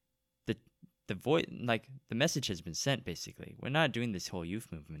the void, like the message has been sent basically. We're not doing this whole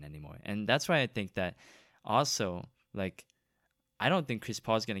youth movement anymore, and that's why I think that also like I don't think Chris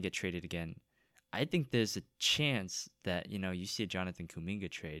Paul's gonna get traded again. I think there's a chance that you see a Jonathan Kuminga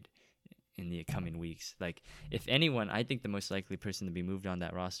trade in the coming weeks. Like, if anyone, I think the most likely person to be moved on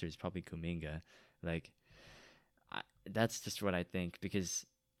that roster is probably Kuminga. Like, that's just what I think, because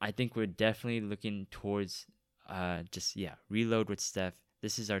I think we're definitely looking towards reload with Steph.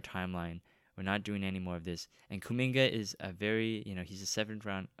 This is our timeline. We're not doing any more of this. And Kuminga is a very, he's a 7th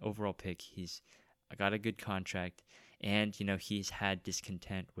round overall pick. He's got a good contract, and he's had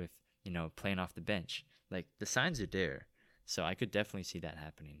discontent with playing off the bench. Like, the signs are there. So I could definitely see that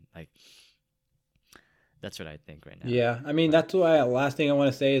happening. Like, that's what I think right now. Yeah, I mean, that's why last thing I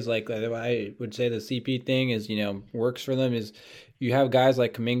want to say is like I would say the CP thing is works for them is you have guys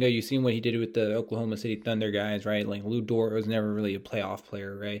like Kuminga. You've seen what he did with the Oklahoma City Thunder guys, right? Like Lou Dort was never really a playoff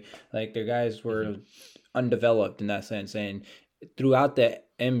player, right? Like their guys were undeveloped in that sense, and throughout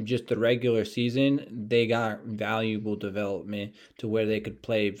just the regular season, they got valuable development to where they could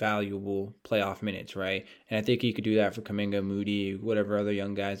play valuable playoff minutes, right? And I think he could do that for Kuminga, Moody, whatever other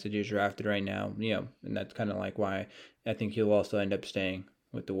young guys that are drafted right now, and that's kind of like why I think he'll also end up staying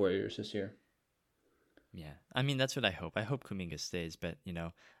with the Warriors this year. Yeah, I mean, that's what I hope. I hope Kuminga stays, but,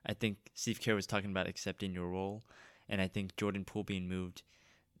 I think Steve Kerr was talking about accepting your role, and I think Jordan Poole being moved,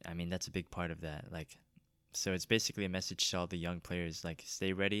 I mean, that's a big part of that. Like, so it's basically a message to all the young players, like,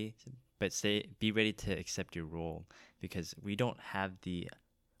 stay ready, but be ready to accept your role, because we're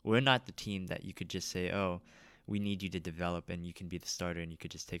not the team that you could just say, oh, we need you to develop and you can be the starter and you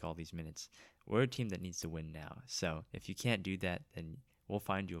could just take all these minutes. We're a team that needs to win now. So if you can't do that, then we'll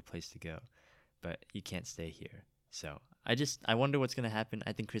find you a place to go, but you can't stay here. So I wonder what's going to happen.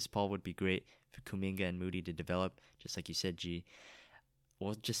 I think Chris Paul would be great for Kuminga and Moody to develop, just like you said, G.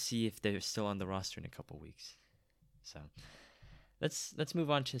 We'll just see if they're still on the roster in a couple weeks. So let's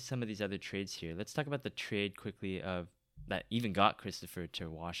move on to some of these other trades here. Let's talk about the trade quickly of that even got Christopher to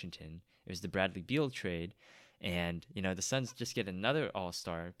Washington. It was the Bradley Beal trade, and the Suns just get another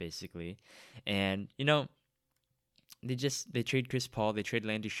All-Star basically, and they trade Chris Paul, they trade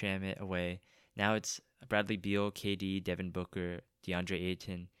Landry Shamet away. Now it's Bradley Beal, KD, Devin Booker, DeAndre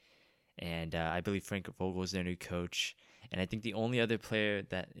Ayton, and I believe Frank Vogel is their new coach. And I think the only other player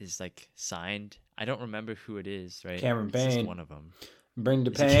that is like signed, I don't remember who it is. Right, Cameron it's just Payne. one of them. Bring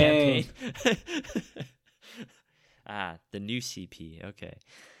the Is it Cam pain. Payne? The new CP. Okay.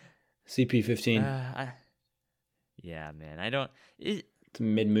 CP15. Yeah, man. I don't. It's a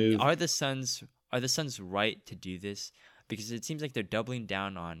mid move. Are the Suns right to do this? Because it seems like they're doubling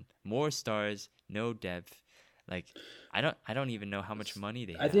down on more stars, no depth. Like I don't even know how much money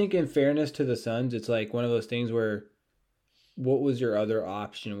they have. I think in fairness to the Suns, it's like one of those things where what was your other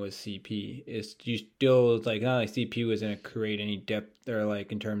option with CP? Is you still like not like CP was gonna create any depth or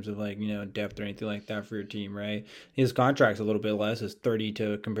like in terms of like, depth or anything like that for your team, right? His contract's a little bit less, it's 30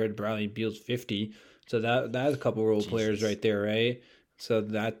 to compared to Bradley Beal's 50. So that's a couple role players right there, right? So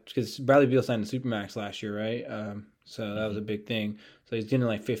that because Bradley Beal signed the Supermax last year, right? So that was a big thing. So he's getting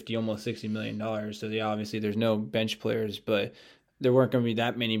like 50, almost $60 million. So yeah, obviously there's no bench players, but there weren't going to be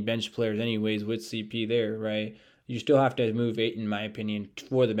that many bench players anyways with CP there, right? You still have to move eight, in my opinion,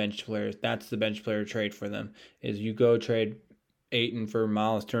 for the bench players. That's the bench player trade for them. Is you go trade Ayton for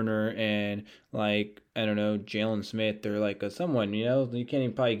Miles Turner and like I don't know Jalen Smith or like someone. You can't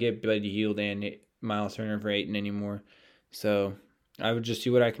even probably get Buddy Hield and Miles Turner for Ayton anymore. So I would just see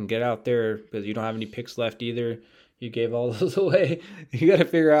what I can get out there because you don't have any picks left either. You gave all those away. You got to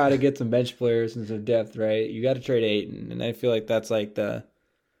figure out how to get some bench players and some depth, right? You got to trade Ayton, and I feel like that's like the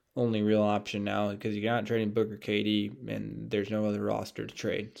only real option now because you're not trading Booker, KD, and there's no other roster to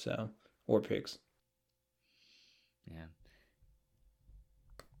trade, or picks. Yeah,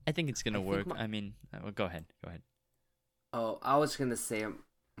 I think it's gonna work. I mean, well, go ahead. Oh, I was gonna say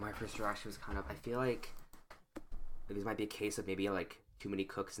my first reaction was kind of I feel like this might be a case of maybe like too many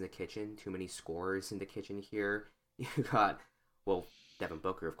cooks in the kitchen, too many scorers in the kitchen here. You got Devin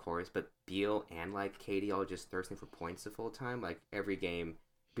Booker, of course, but Beal and like KD all just thirsting for points the full time. Like every game,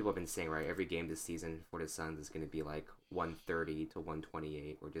 people have been saying, right, every game this season for the Suns is going to be like 130 to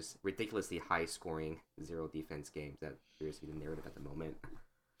 128 or just ridiculously high scoring, zero defense games. That's seriously the narrative at the moment.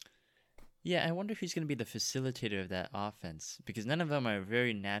 Yeah, I wonder who's going to be the facilitator of that offense because none of them are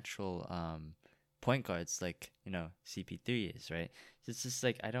very natural point guards like, CP3 is, right? So it's just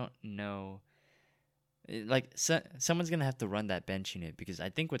like, I don't know. Someone's going to have to run that bench unit because I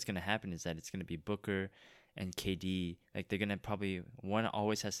think what's going to happen is that it's going to be Booker and KD. Like, they're going to probably, one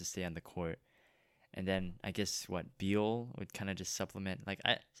always has to stay on the court. And then I guess Beal would kind of just supplement.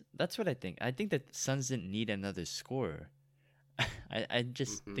 That's what I think. I think that Suns didn't need another scorer. I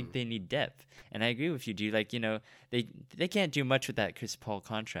just think they need depth. And I agree with you, dude. Like, they can't do much with that Chris Paul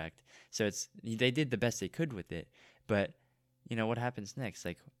contract. So they did the best they could with it. But, what happens next?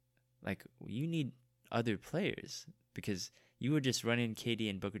 Like you need other players because you were just running KD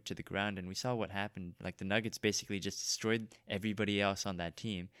and Booker to the ground, and we saw what happened. Like, the Nuggets basically just destroyed everybody else on that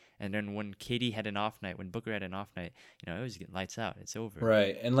team. And then when KD had an off night, when Booker had an off night, it was getting lights out. It's over.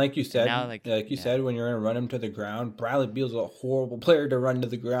 Right. And like you said, said, when you're going to run him to the ground, Bradley Beal's a horrible player to run to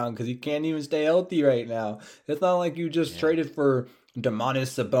the ground because he can't even stay healthy right now. It's not like you just traded for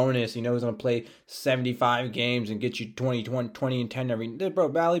Domantas Sabonis, he's going to play 75 games and get you 20 and 10 every. Bro,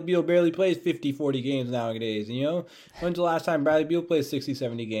 Bradley Beal barely plays 50, 40 games nowadays, When's the last time Bradley Beal plays 60,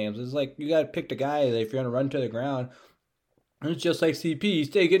 70 games? It's like you got to pick the guy that if you're going to run to the ground. It's just like CP, you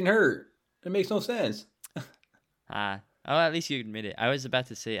stay getting hurt. It makes no sense. At least you admit it. I was about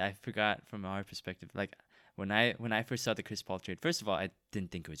to say, I forgot from our perspective. Like, when I first saw the Chris Paul trade, first of all, I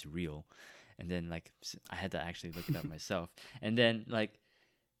didn't think it was real. And then, I had to actually look it up myself. And then,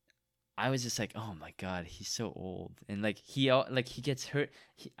 I was just like, oh my God, he's so old. And, he gets hurt.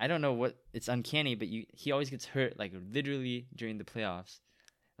 I don't know what, it's uncanny, but he always gets hurt, literally during the playoffs.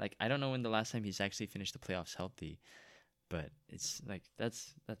 I don't know when the last time he's actually finished the playoffs healthy. But it's,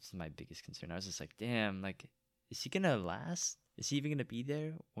 that's my biggest concern. I was just like, damn, is he going to last? Is he even going to be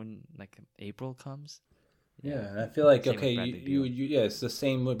there when, April comes? Yeah, and I feel like, okay, it's the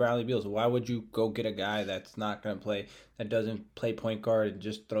same with Bradley Beal. So why would you go get a guy that's not going to play, that doesn't play point guard and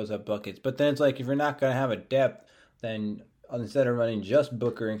just throws up buckets? But then it's like, if you're not going to have a depth, then instead of running just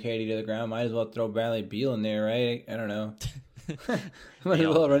Booker and KD to the ground, might as well throw Bradley Beal in there, right? I don't know. Might as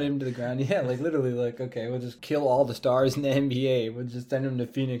well run him to the ground. Yeah, literally, okay, we'll just kill all the stars in the NBA. We'll just send them to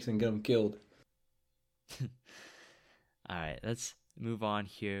Phoenix and get them killed. All right, let's move on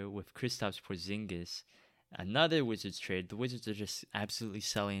here with Kristaps Porzingis. Another Wizards trade. The Wizards are just absolutely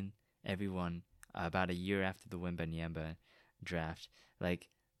selling everyone about a year after the Wembanyama draft.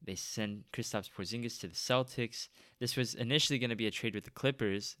 They sent Kristaps Porzingis to the Celtics. This was initially going to be a trade with the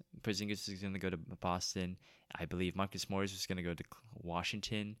Clippers. Porzingis was going to go to Boston. I believe Marcus Morris was going to go to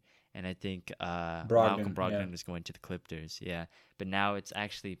Washington. And I think Malcolm Brogdon was going to the Clippers. Yeah. But now it's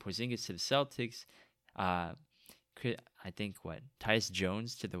actually Porzingis to the Celtics. I think Tyus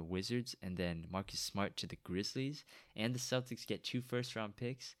Jones to the Wizards, and then Marcus Smart to the Grizzlies, and the Celtics get 2 first-round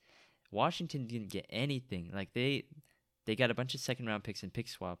picks. Washington didn't get anything. Like they got a bunch of second-round picks and pick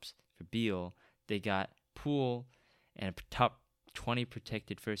swaps for Beal. They got Poole and a top 20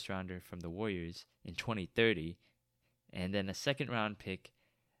 protected first-rounder from the Warriors in 2030, and then a second-round pick,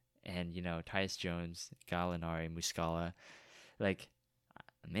 and Tyus Jones, Gallinari, Muscala, like.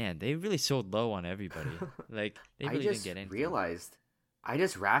 Man, they really sold low on everybody. Like they really didn't get anything. I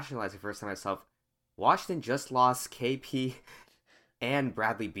just rationalized it first to myself. Washington just lost KP and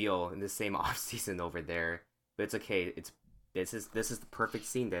Bradley Beal in the same offseason over there. But it's okay. This is the perfect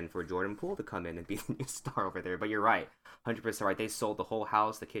scene then for Jordan Poole to come in and be the new star over there. But you're right. 100% right. They sold the whole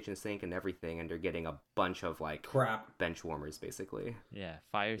house, the kitchen sink and everything, and they're getting a bunch of like crap bench warmers basically. Yeah,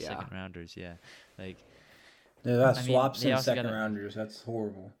 second rounders, yeah. Like they got swaps and second rounders. That's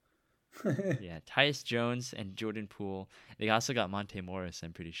horrible. Yeah, Tyus Jones and Jordan Poole. They also got Monte Morris,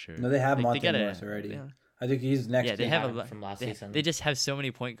 I'm pretty sure. No, they have Monte Morris already. Yeah. I think he's next. Yeah, they have from last season. They just have so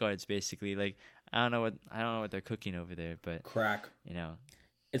many point guards basically. Like I don't know what they're cooking over there, but crack.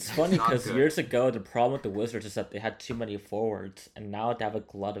 It's funny because years ago the problem with the Wizards is that they had too many forwards, and now they have a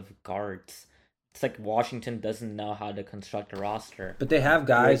glut of guards. It's like Washington doesn't know how to construct a roster. But they have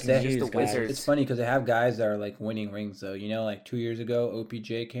guys that use the Wizards. It's funny because they have guys that are like winning rings though. Like 2 years ago,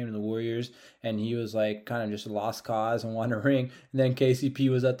 OPJ came to the Warriors and he was like kind of just a lost cause and won a ring. And then KCP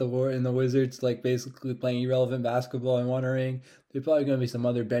was at in the Wizards, like basically playing irrelevant basketball and won a ring. There's probably gonna be some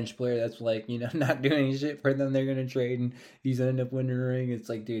other bench player that's like not doing any shit for them. They're gonna trade and he's gonna end up winning a ring. It's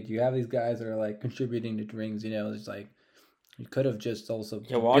like, dude, you have these guys that are like contributing to rings. It's like. You could have just also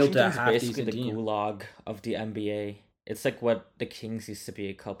built a basically the team. Gulag of the NBA. It's like what the Kings used to be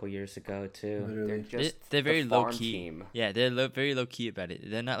a couple years ago too. Literally. They're very low key. Team. Yeah, they're very low key about it.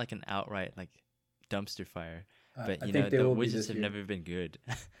 They're not like an outright like dumpster fire. But the Wizards have never been good.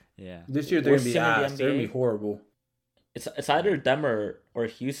 Yeah. This year they're gonna be ass. They're gonna be horrible. It's either them or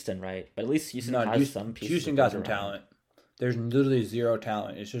Houston, right? But at least Houston has some pieces. Houston got some talent. There's literally zero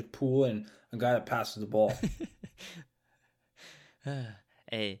talent. It's just Poole and a guy that passes the ball.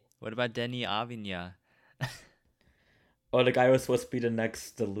 Hey, what about Denny Avila? Oh, the guy was supposed to be the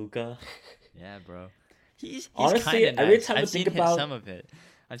next DeLuca. Yeah, bro. He's honestly nice. Every time I've I think about some of it.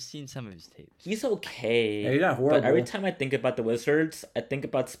 I've seen some of his tapes. He's okay. Yeah, he's not horrible. But every time I think about the Wizards, I think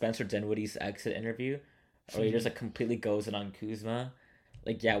about Spencer Dinwiddie's exit interview, where he just like completely goes in on Kuzma.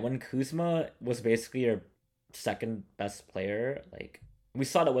 Like, yeah, when Kuzma was basically your second best player, like we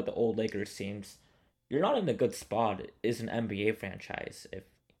saw that with the old Lakers teams. You're not in a good spot as an NBA franchise if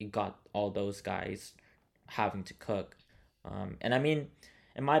you got all those guys having to cook. And I mean,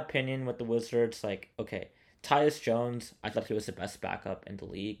 in my opinion, with the Wizards, like, okay, Tyus Jones, I thought he was the best backup in the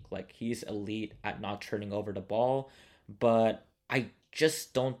league. Like, he's elite at not turning over the ball, but I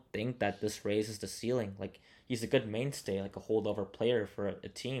just don't think that this raises the ceiling. Like, he's a good mainstay, like a holdover player for a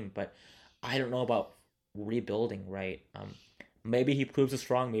team, but I don't know about rebuilding, right? Maybe he proves us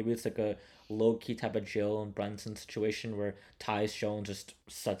wrong. Maybe it's like a low-key type of Jill and Brunson situation where Tyus Jones just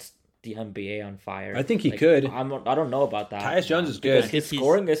sets the NBA on fire. I think he could. I don't know about that. Tyus Jones is good. His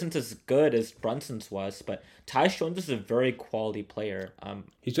scoring isn't as good as Brunson's was, but Tyus Jones is a very quality player.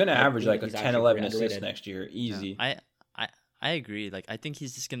 He's going to average like a 10, 11 assists next year. Easy. No, I agree. Like, I think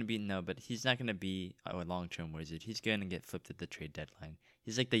he's just going to be, but he's not going to be a long-term Wizard. He's going to get flipped at the trade deadline.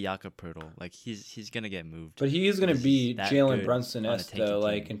 He's like the Jakob Poeltl. Like, he's going to get moved. But he is going to be Jalen Brunson-esque, though,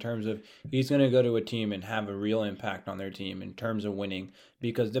 like, in terms of he's going to go to a team and have a real impact on their team in terms of winning.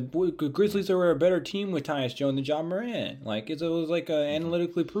 Because the Grizzlies are a better team with Tyus Jones than John Morant. Like, it was like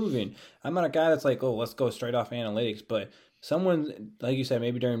analytically proven. I'm not a guy that's like, oh, let's go straight off analytics, but someone, like you said,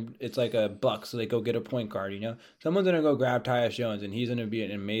 maybe it's like a buck, so they go get a point guard, Someone's going to go grab Tyus Jones, and he's going to be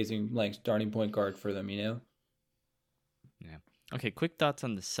an amazing, like, starting point guard for them, Yeah. Okay, quick thoughts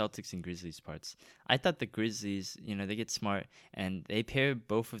on the Celtics and Grizzlies parts. I thought the Grizzlies, they get smart, and they pair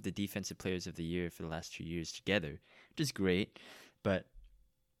both of the defensive players of the year for the last 2 years together, which is great. But,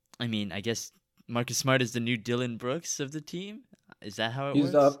 I mean, I guess Marcus Smart is the new Dylan Brooks of the team? Is that how it works?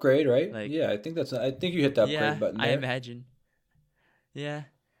 He's the upgrade, right? Like, yeah, I think you hit the upgrade button there. I imagine. Yeah.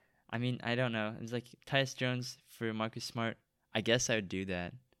 I mean, I don't know. It's like Tyus Jones for Marcus Smart. I guess I would do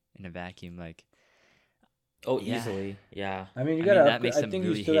that in a vacuum. Like, easily, yeah. I mean, you gotta. I think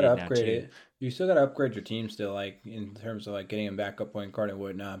you still gotta upgrade it. You still gotta upgrade your team still, like in terms of like getting a backup point guard and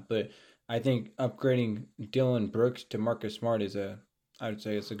whatnot. But I think upgrading Dylan Brooks to Marcus Smart is a I would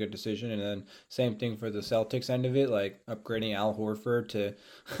say it's a good decision. And then same thing for the Celtics end of it, like upgrading Al Horford to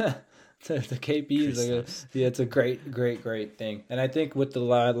to KP is like yeah, it's a great thing. And I think with a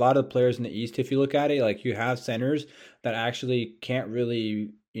lot of the players in the East, if you look at it, like you have centers that actually can't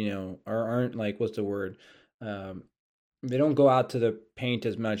really, or aren't like what's the word, um, they don't go out to the paint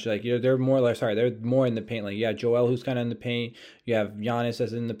as much. Like they're more like they're more in the paint. Like Joel who's kind of in the paint. You have Giannis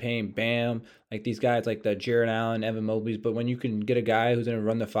that's in the paint. Bam, like these guys like the Jared Allen, Evan Mobley's. But when you can get a guy who's gonna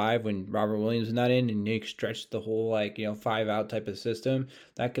run the five when Robert Williams is not in, and you stretch the whole like 5 out type of system,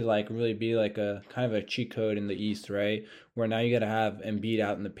 that could like really be like a kind of a cheat code in the East, right? Where now you gotta have Embiid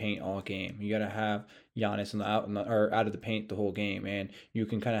out in the paint all game. You gotta have Giannis or out of the paint the whole game, and you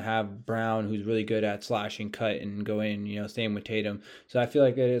can kind of have Brown, who's really good at slash and cut and go in. Same with Tatum. So I feel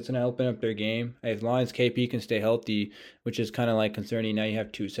like it's gonna open up their game as long as KP can stay healthy, which is kind of like concerning. Now you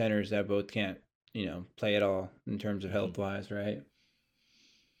have two centers that both can't, play at all in terms of health wise, right?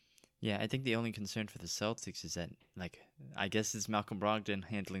 Yeah, I think the only concern for the Celtics is that, like, I guess it's Malcolm Brogdon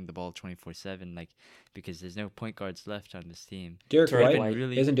handling the ball 24/7, like, because there's no point guards left on this team. Derek White,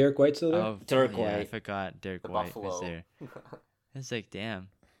 isn't Derek White still there? Derek White. I forgot Derek White Buffalo. was there. It's like, damn.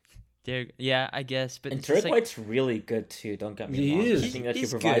 Derek, yeah, I guess, but and Derek White's really good too. Don't get me wrong. He is. I think that he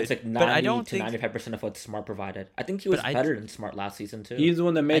He's provides good, like but I 90 don't to think 95% of what Smart provided. I think he was better than Smart last season too. He's the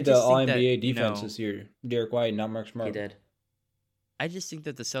one that made the just All think that, NBA defense this year. Derek White, not Mark Smart. He did. I just think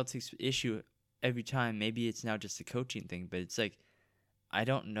that the Celtics issue every time, maybe it's now just a coaching thing, but it's like, I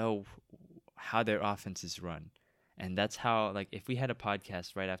don't know how their offense is run. And that's how, like, if we had a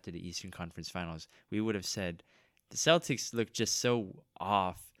podcast right after the Eastern Conference Finals, we would have said the Celtics look just so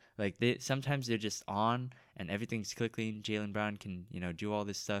off. Like, sometimes they're just on and everything's clicking. Jaylen Brown can, do all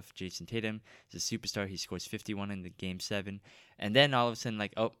this stuff. Jason Tatum is a superstar. He scores 51 in the game 7. And then all of a sudden,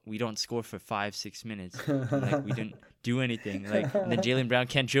 like, oh, we don't score for 5-6 minutes. And, like, we didn't do anything. Like, and then Jaylen Brown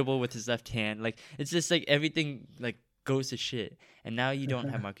can't dribble with his left hand. Like, it's just like everything, like, goes to shit. And now you don't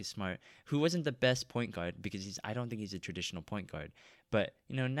have Marcus Smart, who wasn't the best point guard because I don't think he's a traditional point guard. But,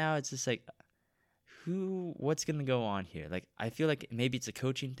 now it's just like, what's going to go on here? Like, I feel like maybe it's a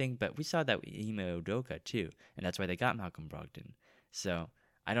coaching thing, but we saw that with Ime Udoka too, and that's why they got Malcolm Brogdon. So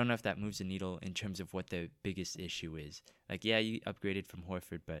I don't know if that moves the needle in terms of what the biggest issue is. Like, yeah, you upgraded from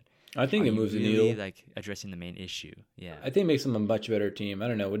Horford, but I think it moves the needle. Like, addressing the main issue. Yeah, I think it makes them a much better team. I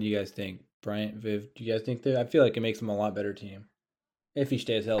don't know. What do you guys think, Bryant, Viv? Do you guys think that? I feel like it makes them a lot better team if he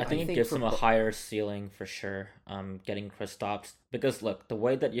stays healthy. I think it gives them a higher ceiling for sure. Getting Kristaps, because look, the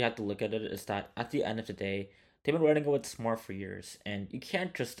way that you have to look at it is that at the end of the day, they've been running with Smart for years, and you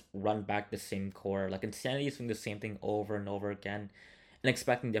can't just run back the same core. Like, Insanity is doing the same thing over and over again, and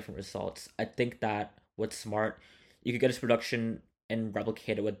expecting different results. I think that with Smart, you could get his production and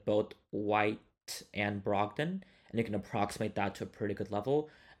replicate it with both White and Brogdon, and you can approximate that to a pretty good level.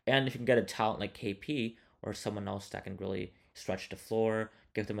 And if you can get a talent like KP or someone else that can really stretch the floor,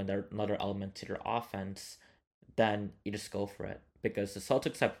 give them another element to their offense, then you just go for it. Because the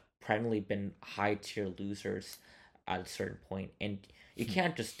Celtics have primarily been high-tier losers at a certain point, and you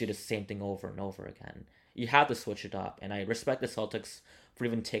can't just do the same thing over and over again. You have to switch it up, and I respect the Celtics for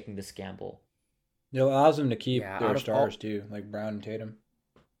even taking this gamble. It allows them to keep their stars too, like Brown and Tatum.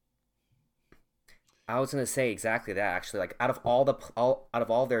 I was gonna say exactly that actually. Like out of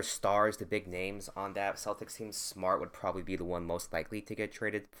all their stars, the big names on that Celtics team, Smart would probably be the one most likely to get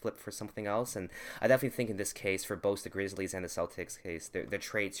traded, flipped for something else. And I definitely think in this case, for both the Grizzlies and the Celtics case, the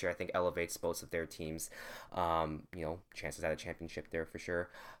trades here I think elevates both of their teams. Chances at a championship there for sure.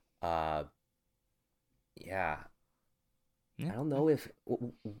 Yeah. I don't know if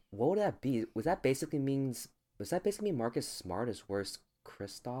what would that be? Does that basically mean Marcus Smart is worth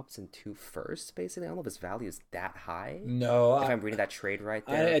Kristaps and 2 firsts, basically? I don't know if his value is that high. No, if I'm reading that trade right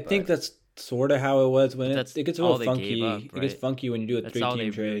there. I think that's sort of how it was when it gets a little funky. Up, right? It gets funky when you do a 3-team trade. That's all they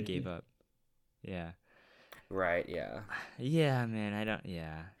really gave up. Yeah. Right. Yeah. Yeah, man. I don't.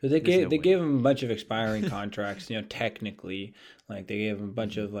 Yeah. So they gave him a bunch of expiring contracts. Technically, like they gave him a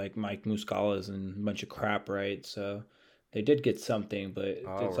bunch of like Mike Muscalas and a bunch of crap, right? So they did get something, but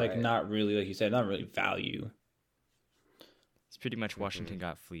it's like not really, like you said, not really value. It's pretty much Washington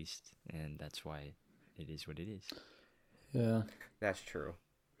got fleeced, and that's why it is what it is. Yeah. That's true.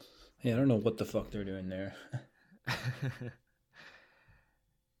 Yeah, I don't know what the fuck they're doing there.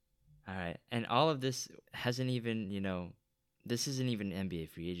 All right. And all of this hasn't even, this isn't even NBA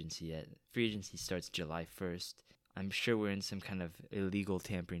free agency yet. Free agency starts July 1st. I'm sure we're in some kind of illegal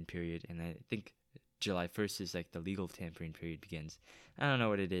tampering period, and I think July 1st is like the legal tampering period begins. I don't know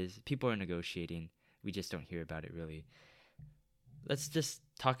what it is. People are negotiating. We just don't hear about it really. Let's just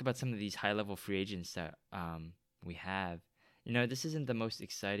talk about some of these high-level free agents that we have. this isn't the most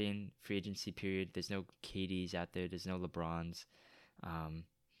exciting free agency period. There's no KDs out there. There's no LeBrons.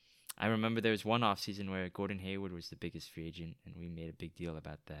 I remember there was one offseason where Gordon Hayward was the biggest free agent, and we made a big deal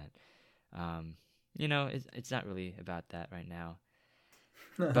about that. It's not really about that right now.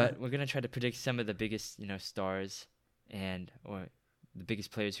 But we're going to try to predict some of the biggest, stars or the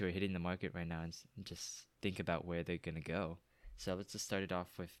biggest players who are hitting the market right now and just think about where they're going to go. So let's just start it off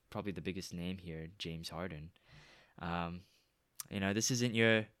with probably the biggest name here, James Harden. This isn't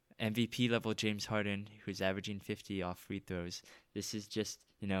your MVP level James Harden who's averaging 50 off free throws. This is just,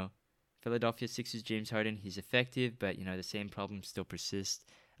 Philadelphia Sixers James Harden. He's effective, but, the same problems still persist.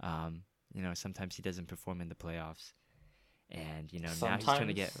 Sometimes he doesn't perform in the playoffs. And, now he's trying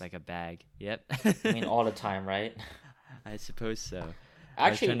to get like a bag. Yep. I mean, all the time, right? I suppose so.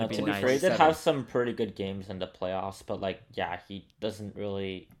 Actually, to be fair, he did have some pretty good games in the playoffs, but he doesn't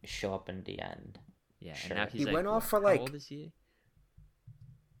really show up in the end. Yeah, sure. And now he went off for how old is he?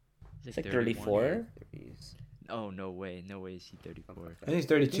 He's like 34. Oh, no way is he 34. I think he's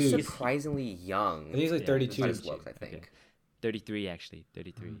 32. He's surprisingly young. I think he's like 32. His looks, I think. Okay. 33 actually.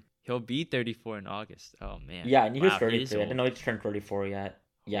 33. Mm-hmm. He'll be 34 in August. Oh man. Yeah, and he's 33. I didn't know he turned 34 yet.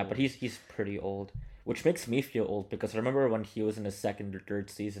 Yeah, but he's pretty old, which makes me feel old because I remember when he was in his second or third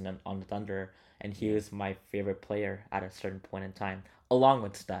season on the Thunder, and he was my favorite player at a certain point in time, along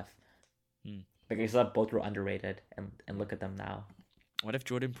with Steph. Because both were underrated, and look at them now. What if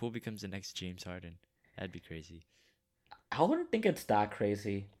Jordan Poole becomes the next James Harden? That'd be crazy. I wouldn't think it's that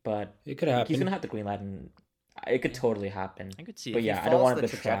crazy, but it could happen. He's gonna have the green light, and it could totally happen. I could see it. But yeah, I don't want the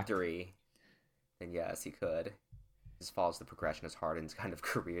to trajectory. Then yes, he could. Just follows the progression as Harden's kind of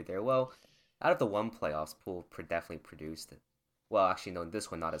career there. Well, out of the one playoffs, Poole definitely produced. Well, actually, no,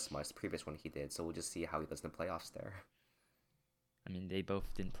 this one not as much. The previous one he did, so we'll just see how he does in the playoffs there. I mean, they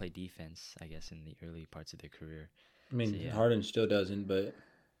both didn't play defense, I guess, in the early parts of their career. I mean, so, Harden still doesn't, but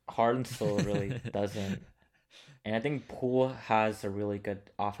Harden still really doesn't. And I think Poole has a really good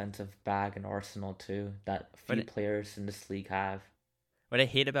offensive bag and arsenal too that few players in this league have. What I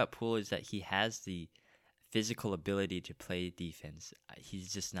hate about Poole is that he has the physical ability to play defense.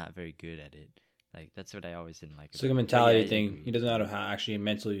 He's just not very good at it. Like that's what I always didn't like. It's like a mentality thing. He doesn't know how actually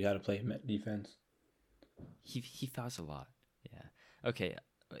mentally how to play defense. He fouls a lot. Yeah. Okay.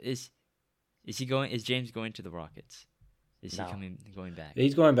 Is James going to the Rockets? Is he going back?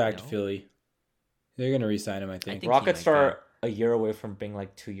 He's going back to Philly. They're going to re-sign him, I think. Rockets are a year away from being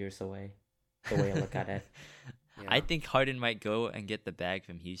like 2 years away, the way I look at it. Yeah. I think Harden might go and get the bag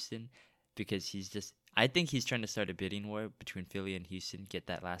from Houston because I think he's trying to start a bidding war between Philly and Houston, get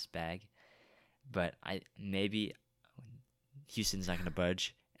that last bag. But maybe Houston's not going to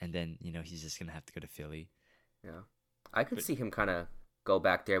budge, and then, he's just going to have to go to Philly. Yeah. I could see him kind of go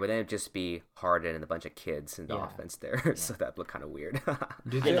back there, but then it'd just be Harden and a bunch of kids in the offense there, so that'd look kind of weird. I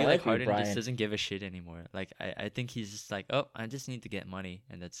feel like Harden just doesn't give a shit anymore. Like I think he's just like, oh, I just need to get money,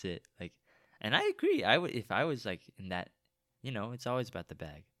 and that's it. Like, and I agree. If I was like in that, it's always about the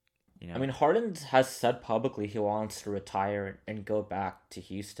bag. I mean, Harden has said publicly he wants to retire and go back to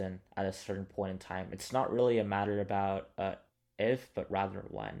Houston at a certain point in time. It's not really a matter about if, but rather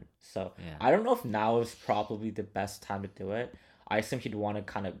when. So I don't know if now is probably the best time to do it. I think he'd want to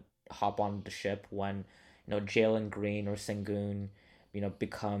kind of hop on the ship when, Jalen Green or Sengun,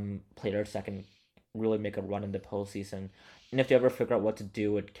 become players that can really make a run in the postseason. And if they ever figure out what to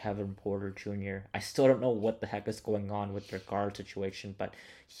do with Kevin Porter Jr., I still don't know what the heck is going on with their guard situation, but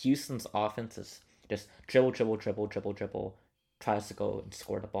Houston's offense is just dribble, tries to go and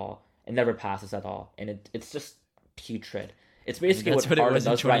score the ball. It never passes at all, and it's just putrid. It's basically what Harden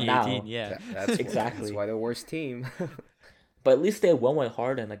does right now. Yeah, that's exactly. That's why they're the worst team. But at least they won with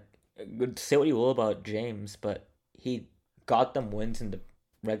Harden. Like, say what you will about James, but he got them wins in the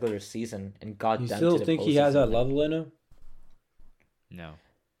regular season and got them to the postseason. You still think he has that level in him? No.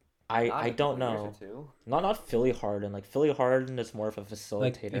 I don't know. Not Philly Harden. Like, Philly Harden is more of a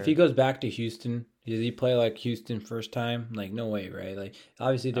facilitator. Like, if he goes back to Houston, does he play like Houston first time? Like, no way, right? Like,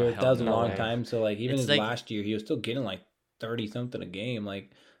 obviously, that was a long time. So, like, even last year, he was still getting like 30-something a game. Like,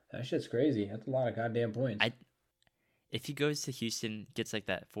 that shit's crazy. That's a lot of goddamn points. If he goes to Houston, gets like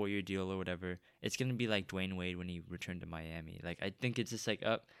that 4-year deal or whatever, it's going to be like Dwayne Wade when he returned to Miami. Like, I think it's just like,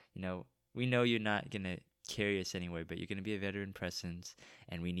 we know you're not going to carry us anyway, but you're going to be a veteran presence,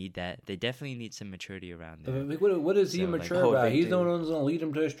 and we need that. They definitely need some maturity around there. What is he mature about? He's the one who's going to lead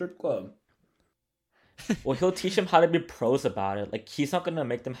him to a strip club. Well, he'll teach them how to be pros about it. Like, he's not going to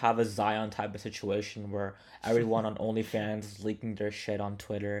make them have a Zion type of situation where everyone on OnlyFans is leaking their shit on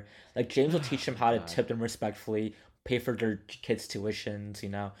Twitter. Like, James will teach them how to tip them respectfully, pay for their kids' tuitions,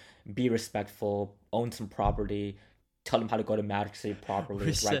 be respectful, own some property, tell them how to go to Magic City properly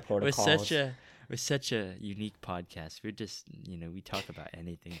with right protocols. We're such a unique podcast. We're just, we talk about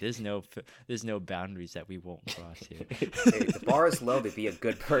anything. There's no boundaries that we won't cross here. Hey, the bar is low to be a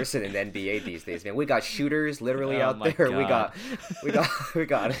good person in the NBA these days, man. We got shooters literally Oh out my there. God. We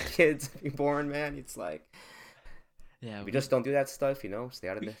got kids being born, man. It's like, Yeah, we just don't do that stuff, Stay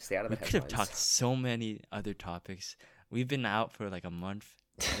out of the we headlines. could have talked so many other topics. We've been out for like a month.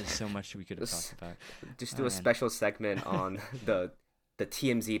 There's so much we could have talked about. Just do Oh, a man. special segment on the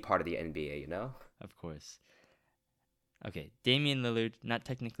TMZ part of the NBA, Of course. Okay, Damian Lillard, not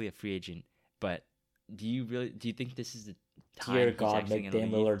technically a free agent, but do you think this is the time Dear he's God, actually make gonna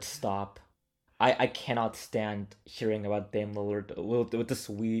Dame leave? Lillard stop. I cannot stand hearing about Dame Lillard with this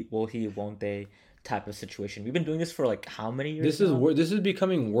will he, won't they type of situation. We've been doing this for like how many years now? This is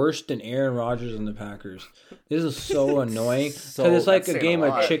becoming worse than Aaron Rodgers and the Packers. This is so annoying because So- it's like That's a saying game a of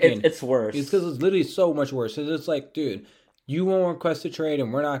lot. chicken. It's worse. It's because it's literally so much worse. It's like, dude, you won't request a trade,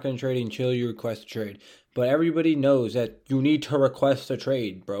 and we're not going to trade until you request a trade. But everybody knows that you need to request a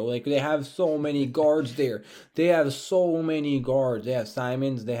trade, bro. Like, they have so many guards there. They have so many guards. They have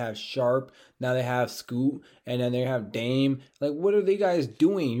Simons, they have Sharp, now they have Scoot, and then they have Dame. Like, what are they guys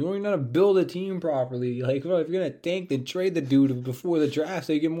doing? You don't even know how to build a team properly. Like, bro, if you're going to tank, then trade the dude before the draft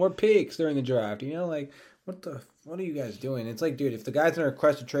so you get more picks during the draft. Like, what are you guys doing? It's like, dude, if the guy's gonna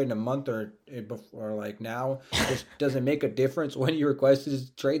request a trade in a month or like now, it doesn't make a difference when you request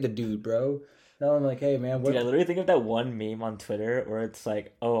to trade the dude, bro. Tell him like, hey man, what? Dude, I literally think of that one meme on Twitter where it's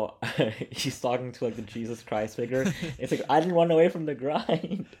like, oh, he's talking to like the Jesus Christ figure. It's like, I didn't run away from the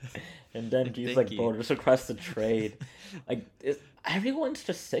grind. And then Jesus like, bro, just request a trade. Like, everyone's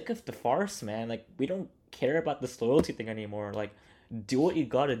just sick of the farce, man. Like, we don't care about this loyalty thing anymore. Like, do what you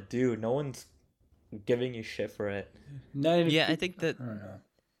gotta do. No one's giving you shit for it. Yeah, I think that I don't know.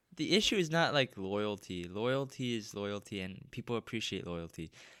 the issue is not like loyalty. Loyalty is loyalty, and people appreciate loyalty.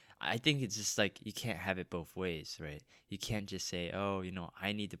 I think it's just like you can't have it both ways, right? You can't just say, oh,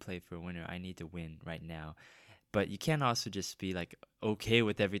 I need to play for a winner. I need to win right now. But you can't also just be like okay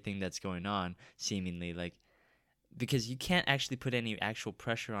with everything that's going on, seemingly, like, because you can't actually put any actual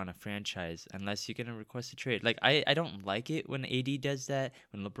pressure on a franchise unless you're going to request a trade. Like, I don't like it when AD does that,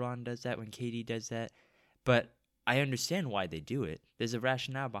 when LeBron does that, when KD does that. But I understand why they do it. There's a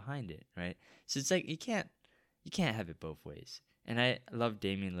rationale behind it, right? So it's like you can't have it both ways. And I love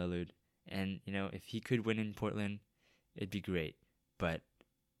Damian Lillard, and if he could win in Portland, it'd be great. But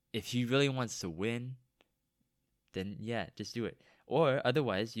if he really wants to win, then yeah, just do it. Or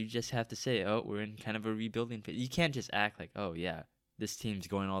otherwise, you just have to say, oh, we're in kind of a rebuilding phase. You can't just act like, oh yeah, this team's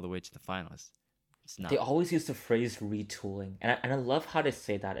going all the way to the finals. It's not. They always use the phrase retooling, and I love how they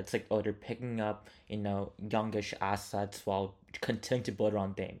say that. It's like, oh, they're picking up, youngish assets while continuing to build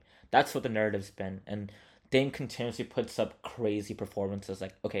around Dame. That's what the narrative's been, and Dame continuously puts up crazy performances.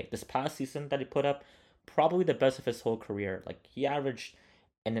 Like, okay, this past season that he put up, probably the best of his whole career. Like, he averaged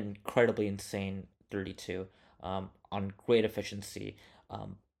an incredibly insane 32 on great efficiency.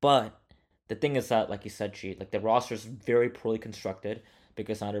 But the thing is that, like you said, G, like the roster is very poorly constructed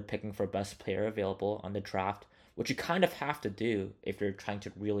because now they're picking for best player available on the draft, which you kind of have to do if you're trying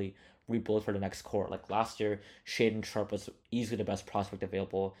to really rebuild for the next core. Like last year, Shaden Sharp was easily the best prospect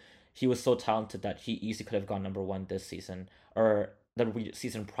available. He was so talented that he easily could have gone number one this season or the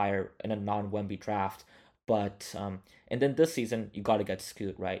season prior in a non-Wemby draft. But and then this season you got to get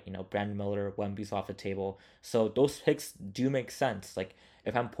Scoot, right? Brandon Miller, Wemby's off the table, so those picks do make sense. Like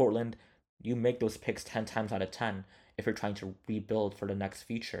if I'm Portland, you make those picks 10 times out of 10 if you're trying to rebuild for the next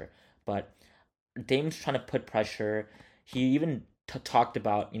future. But Dame's trying to put pressure. He even talked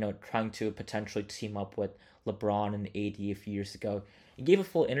about trying to potentially team up with LeBron and AD a few years ago. He gave a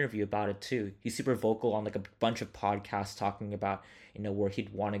full interview about it too. He's super vocal on like a bunch of podcasts talking about where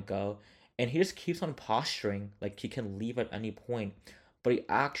he'd want to go, and he just keeps on posturing like he can leave at any point, but he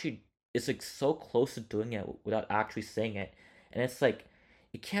actually is like so close to doing it without actually saying it. And it's like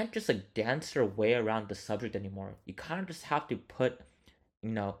you can't just like dance your way around the subject anymore. You kind of just have to put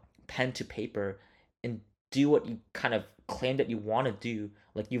pen to paper and do what you kind of claim that you want to do.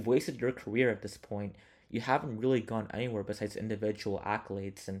 Like you've wasted your career at this point. You haven't really gone anywhere besides individual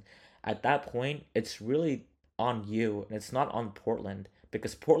accolades, and at that point it's really on you and it's not on Portland,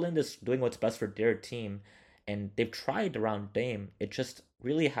 because Portland is doing what's best for their team and they've tried around Dame. It just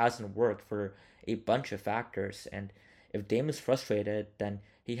really hasn't worked for a bunch of factors, and if Dame is frustrated, then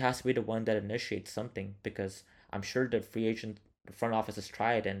he has to be the one that initiates something, because I'm sure the front office has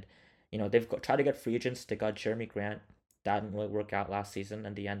tried, and they've tried to get free agents. They got Jeremy Grant, that didn't really work out last season.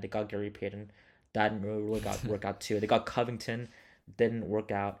 In the end, they got Gary Payton, that didn't really work out too. They got Covington, didn't work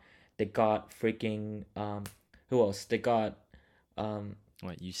out. They got freaking Who else? They got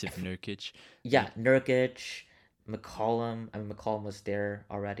What, Yusuf Nurkic? yeah, Nurkic, McCollum. I mean, McCollum was there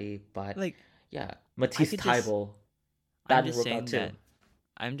already, but Like, yeah, I Matisse could just. Thybulle. That I'm didn't just work out saying too. that.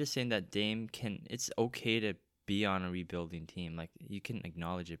 I'm just saying that Dame can. It's okay to be on a rebuilding team. Like, you can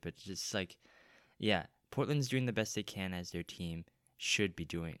acknowledge it, but just like, yeah, Portland's doing the best they can as their team should be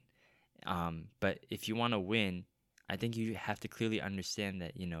doing. But if you want to win, I think you have to clearly understand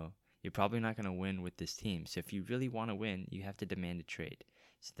that, you're probably not going to win with this team. So if you really want to win, you have to demand a trade.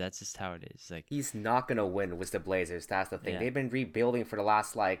 So that's just how it is. Like, He's not gonna win with the Blazers. That's the thing. yeah, They've been rebuilding for the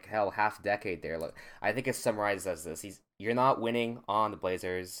last half decade there. Look, I think it's summarized as this: you're not winning on the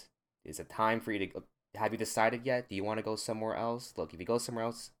Blazers. Is it time for you to have you decided yet? Do you want to go somewhere else? Look, if you go somewhere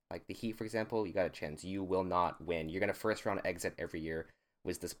else, like the Heat, for example, you got a chance. You will not win. You're gonna first round exit every year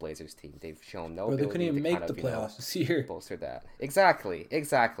with this Blazers team. They've shown no Bro, they couldn't ability to even kind make the of playoffs this year. bolster that. Exactly. they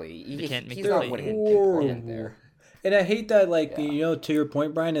can't make He's the not play-in. winning in Portland Horrible. there. And I hate that, like, Yeah. to your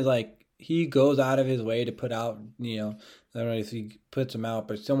point, Brian, is like he goes out of his way to put out, I don't know if he puts him out,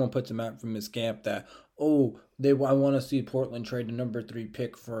 but someone puts him out from his camp that, I want to see Portland trade the number 3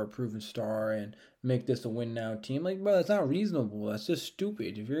 pick for a proven star and make this a win now team. Like, bro, that's not reasonable. That's just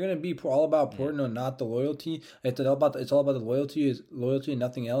stupid. If you're gonna be all about Yeah. Portland and not the loyalty, it's all about the loyalty and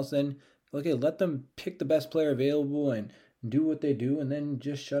nothing else. Then okay, let them pick the best player available and do what they do, and then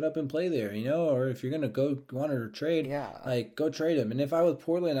just shut up and play there, Or if you're gonna want to trade, Yeah. like go trade him. And if I was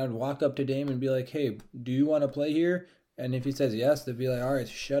Portland, I'd walk up to Dame and be like, "Hey, do you want to play here?" And if he says yes, they'd be like, "All right,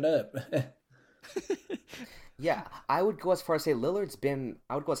 shut up." Yeah, I would go as far as say Lillard's been.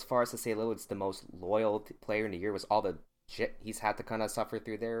 I would go as far as to say Lillard's the most loyal player in the year. Was all the shit he's had to kind of suffer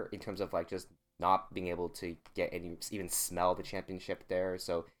through there in terms of like just not being able to get any even smell the championship there.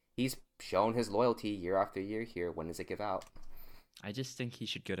 So he's shown his loyalty year after year here. When does it give out? I just think he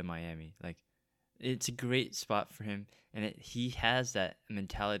should go to Miami. Like, it's a great spot for him, and he has that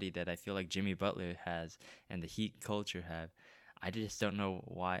mentality that I feel like Jimmy Butler has and the Heat culture have. I just don't know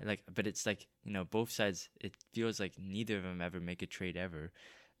why. Like, but it's like, both sides. It feels like neither of them ever make a trade ever,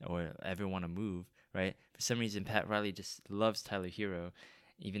 or ever want to move. Right? For some reason, Pat Riley just loves Tyler Hero,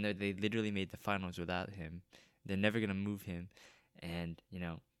 even though they literally made the finals without him. They're never gonna move him, and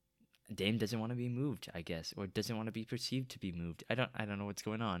Dame doesn't want to be moved, I guess, or doesn't want to be perceived to be moved. I don't know what's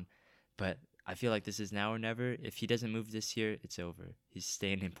going on, but I feel like this is now or never. If he doesn't move this year, it's over. He's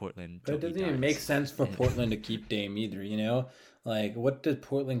staying in Portland. But it doesn't even make sense for Portland to keep Dame either, Like, what does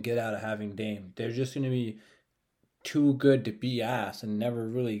Portland get out of having Dame? They're just going to be too good to be ass and never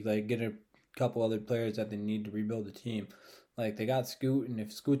really, like, get a couple other players that they need to rebuild the team. Like, they got Scoot, and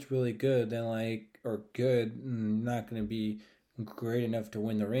if Scoot's really good, then, not going to be great enough to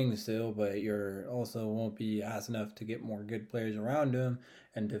win the ring still, but you're also won't be ass enough to get more good players around him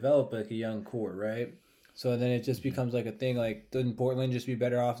and develop, like, a young core, right? So then it just becomes like a thing. Like, doesn't Portland just be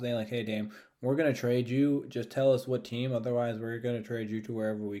better off saying like, "Hey, Dame, we're gonna trade you. Just tell us what team. Otherwise, we're gonna trade you to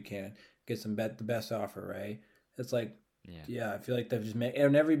wherever we can. Get the best offer, right?" It's like, yeah, I feel like they've just made,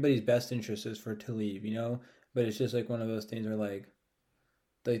 and everybody's best interest is to leave, But it's just like one of those things where like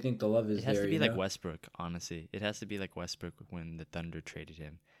they think the love is It has there. to be like Westbrook, honestly. It has to be like Westbrook when the Thunder traded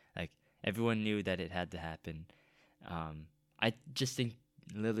him. Like, everyone knew that it had to happen. I just think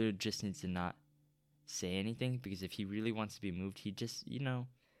Lillard just needs to not say anything, because if he really wants to be moved, he just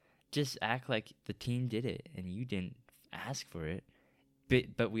act like the team did it and you didn't ask for it.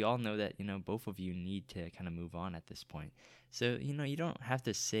 But we all know that both of you need to kind of move on at this point. So you don't have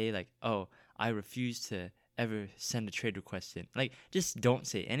to say like, "Oh, I refuse to ever send a trade request in." Like, just don't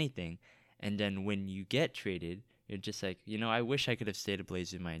say anything, and then when you get traded, you're just like, I wish I could have stayed a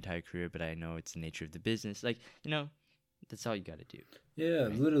Blazer my entire career, but I know it's the nature of the business. Like, that's all you got to do. Yeah,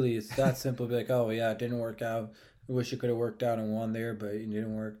 right? Literally, it's that simple. Be like, "Oh yeah, it didn't work out. I wish it could have worked out and won there, but it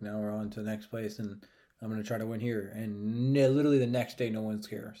didn't work. Now we're on to the next place, and I'm gonna try to win here." And literally the next day, no one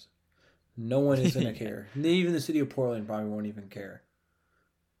cares. No one is gonna care. Even the city of Portland probably won't even care.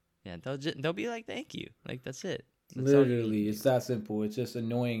 Yeah, they'll be like, "Thank you." Like, that's it. That's all you Literally, need to it's do. that simple. It's just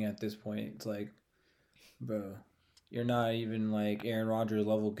annoying at this point. It's like, bro, you're not even like Aaron Rodgers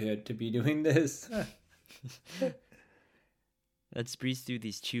level good to be doing this. Let's breeze through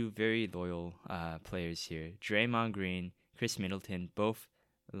these two very loyal players here. Draymond Green, Chris Middleton, both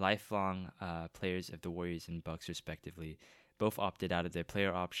lifelong players of the Warriors and Bucks respectively. Both opted out of their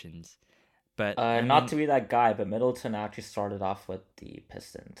player options. But Not to be that guy, but Middleton actually started off with the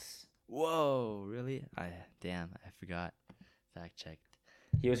Pistons. Whoa, really? Damn, I forgot. Fact checked.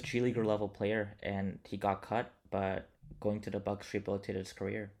 He was a G Leaguer level player, and he got cut, but going to the Bucks rehabilitated his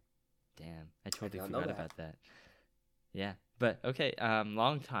career. Damn, I totally did not know forgot that. about that. Yeah, but okay.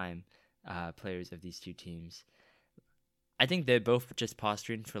 Long time players of these two teams. I think they're both just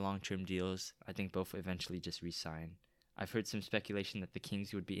posturing for long-term deals. I think both eventually just resign. I've heard some speculation that the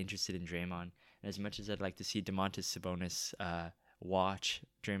Kings would be interested in Draymond. And as much as I'd like to see Domantas Sabonis watch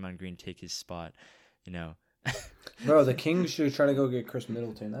Draymond Green take his spot, you know. Bro, the Kings should try to go get Chris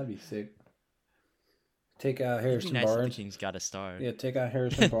Middleton. That'd be sick. Take out Harrison It'd be nice Barnes. if the Kings got a star. Yeah, take out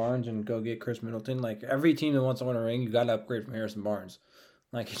Harrison Barnes and go get Chris Middleton. Like, every team that wants to win a ring, you got to upgrade from Harrison Barnes.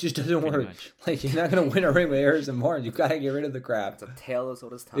 Like, it just doesn't Pretty work. much. Like, you're not going to win a ring with Harrison Barnes. You got to get rid of the crap. It's a tale as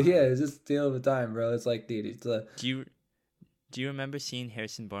old as time. Yeah, it's just a deal of the time, bro. It's like, dude, it's a... Do you remember seeing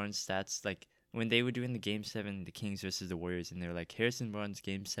Harrison Barnes' stats? Like, when they were doing the Game 7, the Kings versus the Warriors, and they were like, Harrison Barnes'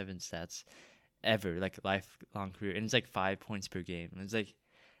 Game 7 stats ever, like, lifelong career. And it's like 5 points per game. And it's like...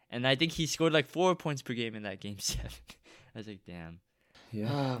 And I think he scored like 4 points per game in that Game 7. I was like, damn.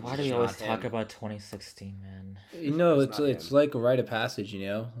 Yeah. Why do we always talk about 2016, man? You know, It's it's not like a rite of passage, you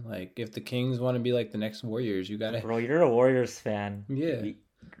know? Like, if the Kings want to be like the next Warriors, you got to... Bro, you're a Warriors fan. Yeah.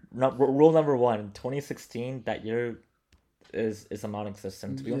 Rule number 1, 2016, that year is a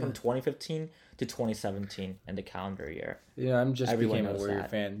non-existent. We went Yeah. from 2015 to 2017 in the calendar year. You know, I'm just Everyone became a knows Warrior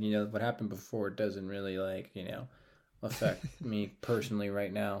that. fan. You know, what happened before doesn't really, like, you know, affect me personally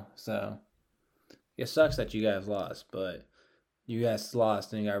right now. So, it sucks that you guys lost, but you guys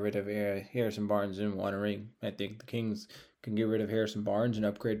lost and you got rid of Harrison Barnes and won a ring. I think the Kings can get rid of Harrison Barnes and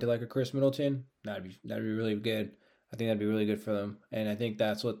upgrade to like a Chris Middleton. That'd be really good. I think that'd be really good for them. And I think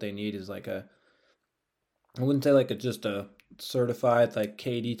that's what they need is like I wouldn't say like just a certified like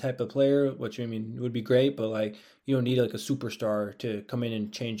KD type of player, which I mean would be great, but like you don't need like a superstar to come in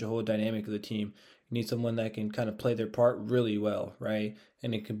and change the whole dynamic of the team. You need someone that can kind of play their part really well, right?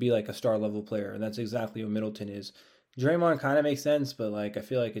 And it could be like a star level player, and that's exactly what Middleton is. Draymond kind of makes sense, but like I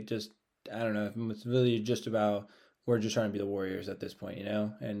feel like it just I don't know. It's really just about we're just trying to be the Warriors at this point, you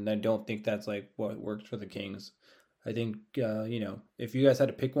know. And I don't think that's like what works for the Kings. I think you know if you guys had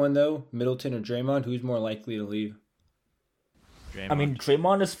to pick one though, Middleton or Draymond, who's more likely to leave? Draymond. I mean,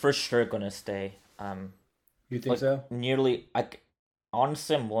 Draymond is for sure gonna stay. You think Like so? nearly,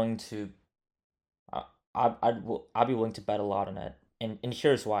 honestly, I'm willing to. I'd be willing to bet a lot on it, and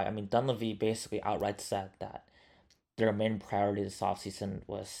here's why. I mean, Dunleavy basically outright said that their main priority this offseason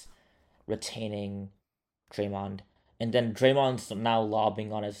was retaining Draymond, and then Draymond's now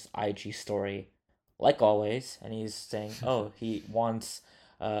lobbing on his IG story, like always, and he's saying, "Oh, he wants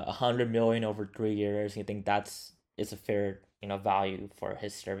 100 million over 3 years. He think is a fair value for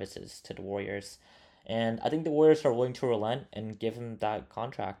his services to the Warriors." And I think the Warriors are willing to relent and give him that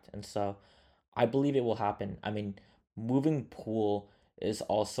contract. And so I believe it will happen. I mean, moving Poole is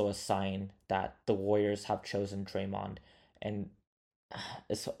also a sign that the Warriors have chosen Draymond. And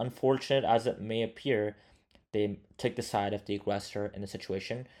as unfortunate as it may appear, they took the side of the aggressor in the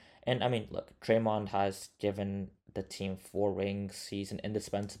situation. And I mean, look, Draymond has given the team 4 rings. He's an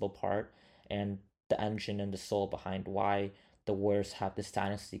indispensable part and the engine and the soul behind why the Warriors have this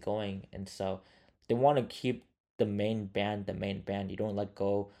dynasty going. And so they want to keep the main band. You don't let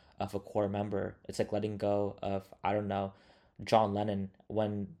go of a core member. It's like letting go of, I don't know, John Lennon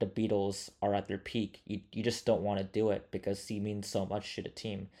when the Beatles are at their peak. You just don't want to do it because he means so much to the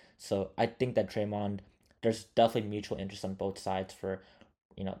team. So I think that there's definitely mutual interest on both sides for,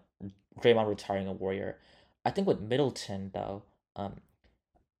 Draymond retiring a Warrior. I think with Middleton, though,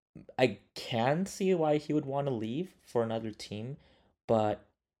 I can see why he would want to leave for another team, but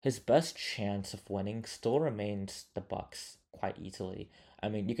his best chance of winning still remains the Bucks quite easily. I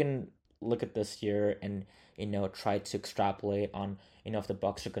mean, you can look at this year and try to extrapolate on if the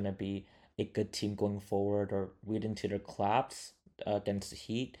Bucks are gonna be a good team going forward or read into their collapse against the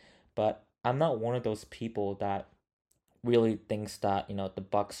Heat. But I'm not one of those people that really thinks that the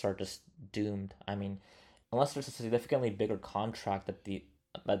Bucks are just doomed. I mean, unless there's a significantly bigger contract that the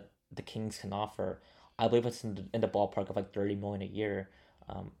Kings can offer, I believe it's in the ballpark of like 30 million a year.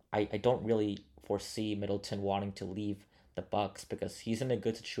 I don't really foresee Middleton wanting to leave the Bucks because he's in a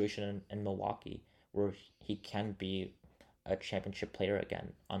good situation in Milwaukee where he can be a championship player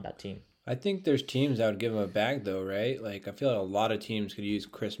again on that team. I think there's teams that would give him a bag though, right? Like I feel like a lot of teams could use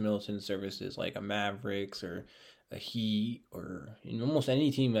Chris Middleton's services, like a Mavericks or a Heat or almost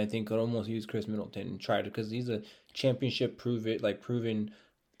any team. I think could almost use Chris Middleton and try to because he's a championship proven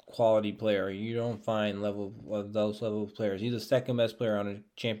quality player. You don't find those level of players. He's the second best player on a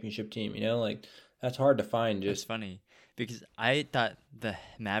championship team. Like that's hard to find. It's funny because I thought the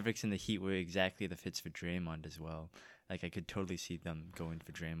Mavericks and the Heat were exactly the fits for Draymond as well. Like I could totally see them going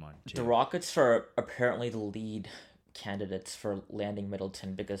for Draymond too. The Rockets are apparently the lead candidates for landing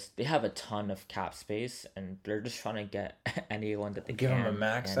Middleton because they have a ton of cap space and they're just trying to get anyone that they Give can. him a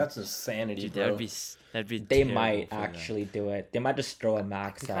max. And That's insanity, Dude, bro. that'd be they terrible might for them. actually do it. They might just throw a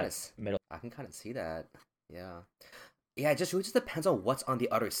max at middle. I can kind of see that. Yeah. Yeah, it just really just depends on what's on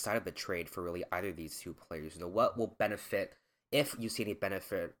the other side of the trade for really either of these two players. You know, what will benefit, if you see any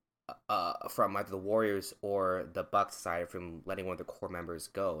benefit from either the Warriors or the Bucks side from letting one of the core members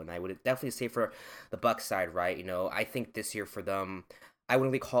go. And I would definitely say for the Bucks side, right, you know, I think this year for them, I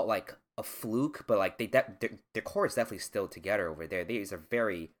wouldn't really call it like a fluke, but like their core is definitely still together over there. These are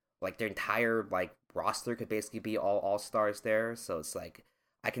very, like, their entire like roster could basically be all stars there. So it's like,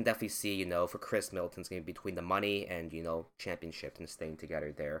 I can definitely see, you know, for Chris Middleton's going to be between the money and, you know, championship and staying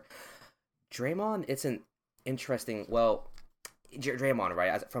together there. Draymond, it's an interesting, well, Draymond, right?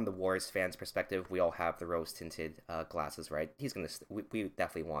 As from the Warriors fans' perspective, we all have the rose-tinted glasses, right? He's gonna. We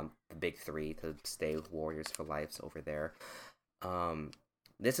definitely want the big three to stay Warriors for life over there.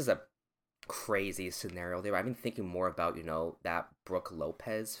 This is a crazy scenario there. I've been thinking more about, you know, that Brook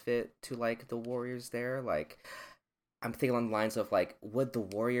Lopez fit to like the Warriors there. Like, I'm thinking along the lines of like, would the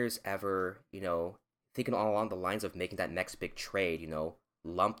Warriors ever, you know, thinking all along the lines of making that next big trade, you know,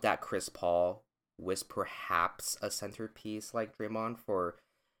 lump that Chris Paul with perhaps a centerpiece like Draymond for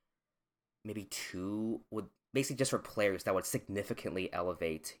maybe two, would basically just for players that would significantly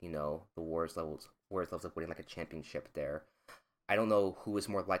elevate, you know, the Warriors levels of winning like a championship there. I don't know who is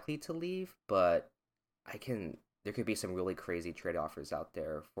more likely to leave, but there could be some really crazy trade offers out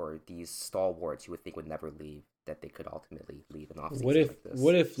there for these stalwarts you would think would never leave, that they could ultimately leave an offseason like this.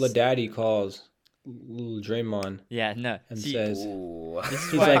 What if LaDaddy calls Draymond? Yeah, no. And See, says,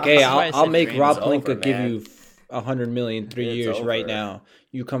 he's like, hey, I'll make Rob Draymond's Pelinka over, give man. you $100 million 3 years right over. now.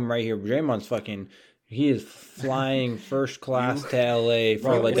 You come right here. Draymond's fucking. He is flying first class to LA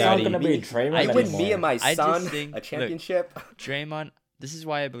for Bro, it's not gonna LaDaddy. be Draymond I win me anymore. and my I son just think, a championship. Look, Draymond. This is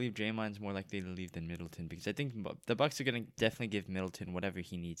why I believe Draymond's more likely to leave than Middleton, because I think the Bucks are gonna definitely give Middleton whatever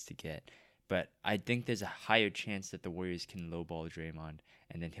he needs to get. But I think there's a higher chance that the Warriors can lowball Draymond,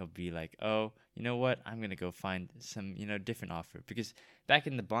 and then he'll be like, oh, you know what? I'm going to go find some, you know, different offer. Because back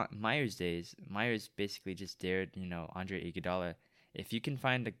in the Myers days, Myers basically just dared, you know, Andre Iguodala, if you can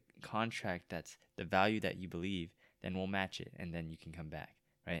find a contract that's the value that you believe, then we'll match it, and then you can come back,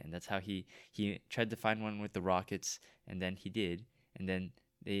 right? And that's how he tried to find one with the Rockets, and then he did, and then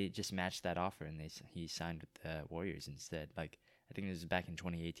they just matched that offer, and he signed with the Warriors instead. Like, I think it was back in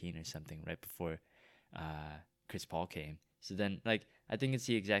 2018 or something, right before Chris Paul came. So then, like, I think it's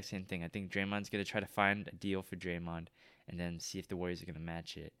the exact same thing. I think Draymond's going to try to find a deal for Draymond and then see if the Warriors are going to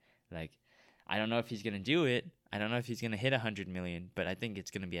match it. Like, I don't know if he's going to do it. I don't know if he's going to hit $100 million, but I think it's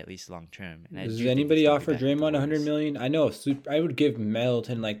going to be at least long term. Does anybody offer Draymond $100 million? I know. I would give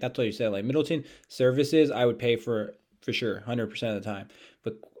Middleton, like, that's what you said. Like, Middleton services, I would pay for sure, 100% of the time.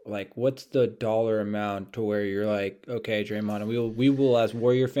 But like, what's the dollar amount to where you're like, okay, Draymond, we will as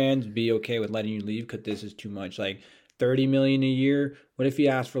Warrior fans be okay with letting you leave because this is too much. Like, $30 million a year. What if he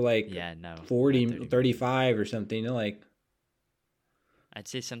asked for like 40, 35 or something? You know, like, I'd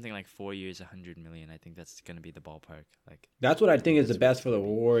say something like 4 years, $100 million. I think that's gonna be the ballpark. Like, that's what I think is the best for the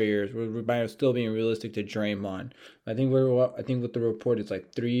Warriors. We're by still being realistic to Draymond. I think what the report is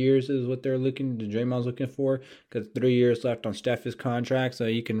like 3 years is what Draymond's looking for, because 3 years left on Steph's contract, so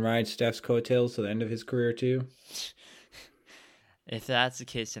he can ride Steph's coattails to the end of his career too. If that's the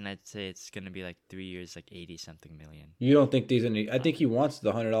case, then I'd say it's gonna be like 3 years, like 80-something million. You don't think these? I think he wants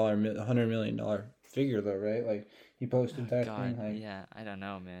the $100 million figure though, right? Like, he posted that thing. Like, yeah, I don't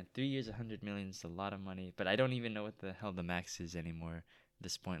know, man. 3 years, $100 million is a lot of money, but I don't even know what the hell the max is anymore at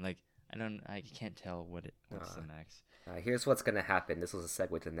this point. Like, I can't tell what's the max. Here's what's gonna happen. This was a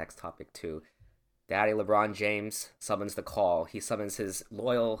segue to the next topic too. Daddy LeBron James summons the call. He summons his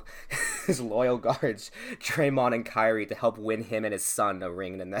loyal guards, Draymond and Kyrie, to help win him and his son a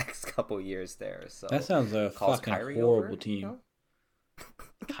ring in the next couple years there. So that sounds like a fucking horrible team. You know?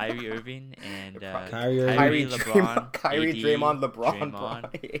 Kyrie Irving and Kyrie, LeBron, Draymond, LeBron,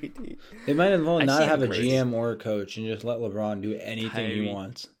 AD. They might as well not have a GM or a coach and just let LeBron do anything he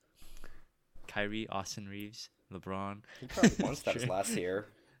wants. Kyrie, Austin Reeves, LeBron. He probably won steps last year.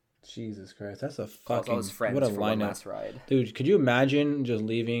 Jesus Christ, that's a fucking what a lineup, ride. Dude. Could you imagine just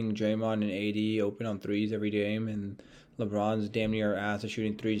leaving Draymond and AD open on threes every game, and LeBron's damn near ass is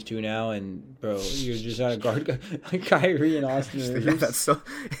shooting threes too now, and bro, you're just out of guard Kyrie and Austin Reeves.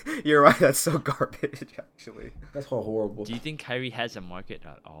 You're right. That's so garbage. Actually, that's horrible. Do you think Kyrie has a market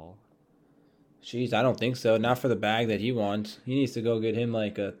at all? Jeez, I don't think so. Not for the bag that he wants. He needs to go get him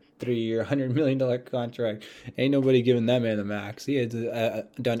like a 3-year, $100 million contract. Ain't nobody giving that man the max. He has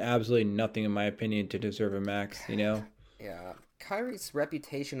done absolutely nothing, in my opinion, to deserve a max. You know. Yeah, Kyrie's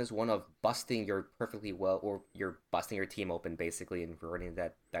reputation is one of busting your perfectly well, or you're busting your team open basically and ruining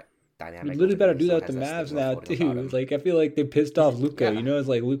that We dynamic. literally better do Still that with the has that Mavs stigma now floating too. about him. Like I feel like they pissed off Luca. Yeah, You know, it's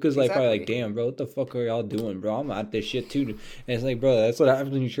like Luca's like probably like, exactly. damn, bro, what the fuck are y'all doing, bro? I'm out this shit too. And it's like, bro, that's what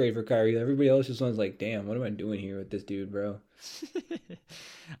happens when you trade for Kyrie. Everybody else just wants like, damn, what am I doing here with this dude, bro?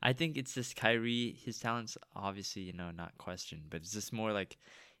 I think it's just Kyrie. His talent's obviously, not questioned, but it's just more like,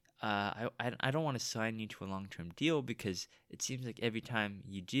 I don't want to sign you to a long-term deal because it seems like every time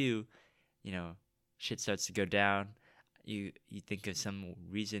you do, shit starts to go down. You think of some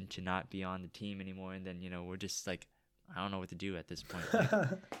reason to not be on the team anymore, and then we're just like, I don't know what to do at this point.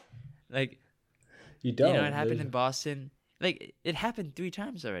 Like You don't. it happened in Boston. Like it happened 3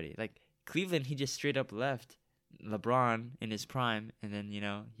 times already. Like Cleveland, he just straight up left LeBron in his prime, and then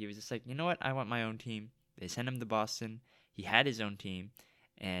he was just like, you know what, I want my own team. They sent him to Boston. He had his own team,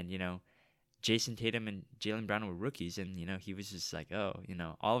 and Jason Tatum and Jaylen Brown were rookies, and he was just like, oh,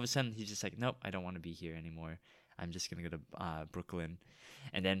 all of a sudden he's just like, nope, I don't want to be here anymore. I'm just gonna go to Brooklyn,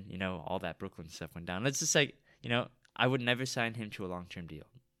 and then all that Brooklyn stuff went down. It's just like I would never sign him to a long-term deal.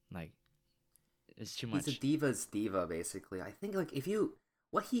 Like it's too much. He's a diva's diva, basically. I think like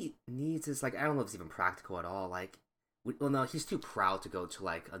what he needs is like, I don't know if it's even practical at all. Like, well, no, he's too proud to go to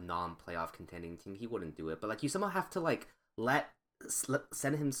like a non-playoff contending team. He wouldn't do it. But like, you somehow have to like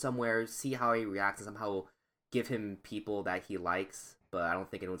send him somewhere, see how he reacts, and somehow give him people that he likes. But I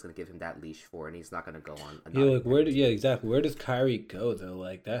don't think anyone's gonna give him that leash for it, and he's not gonna go on. Yeah, like exactly. Where does Kyrie go though?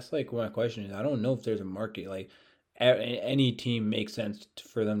 Like that's like my question is. I don't know if there's a market like any team makes sense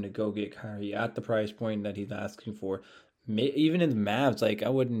for them to go get Kyrie at the price point that he's asking for. Even in the Mavs, like I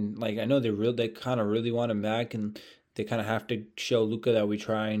wouldn't like. I know they kind of really want him back, and they kind of have to show Luka that we're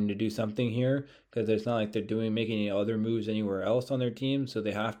trying to do something here because it's not like they're making any other moves anywhere else on their team. So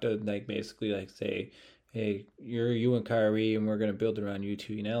they have to like basically like say, hey, you and Kyrie, and we're gonna build around you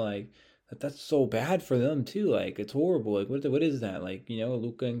two. Like that's so bad for them too. Like it's horrible. Like what is that? Like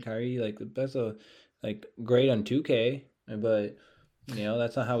Luka and Kyrie, like that's a like great on 2K, but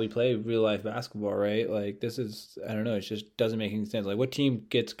that's not how we play real life basketball, right? Like this is I don't know. It just doesn't make any sense. Like what team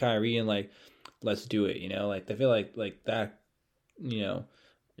gets Kyrie and like let's do it? Like I feel like that.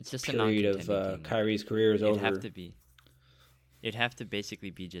 It's just a period non-contending of team. Kyrie's career is over. It'd have to basically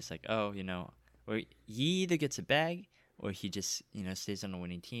be just like, oh, or he either gets a bag or he just, stays on a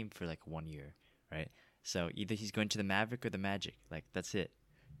winning team for like 1 year, right? So either he's going to the Maverick or the Magic. Like that's it.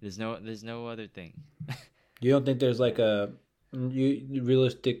 There's no other thing. You don't think there's like a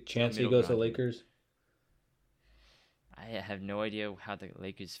realistic chance he goes to Lakers? I have no idea how the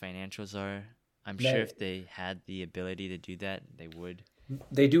Lakers' financials are. I'm sure if they had the ability to do that, they would.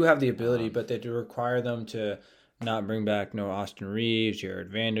 They do have the ability, but they do require them to not bring back Austin Reeves, Jared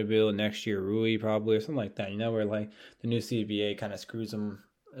Vanderbilt, next year Rui probably, or something like that. Where like the new CBA kind of screws them.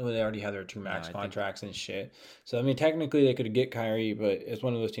 They already have their 2 max contracts and shit. So I mean, technically they could get Kyrie, but it's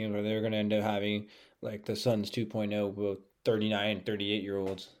one of those teams where they're going to end up having like the Suns 2.0 with 39,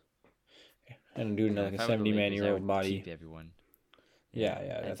 38-year-olds, and do like a 70-man-year-old body. Keep everyone.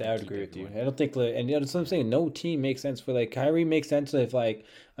 Yeah, I would agree with you. I don't think, and that's what I'm saying. No team makes sense for like Kyrie makes sense if like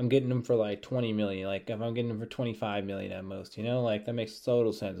I'm getting him for like 20 million, like if I'm getting him for 25 million at most, like that makes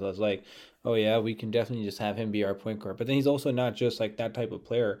total sense. I was like, oh yeah, we can definitely just have him be our point guard. But then he's also not just like that type of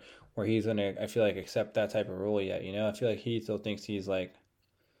player where he's gonna, I feel like, accept that type of role yet. I feel like he still thinks he's like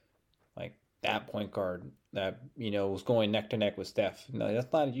that point guard that was going neck to neck with Steph. No,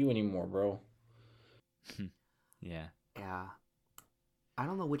 that's not you anymore, bro. Yeah. I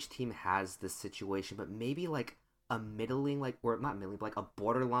don't know which team has this situation, but maybe like a middling, or not middling, but like a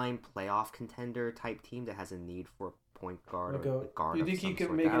borderline playoff contender type team that has a need for a point guard or a guard. You think he could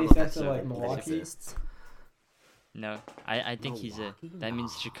sort. make any sense in like Milwaukee? No, I think that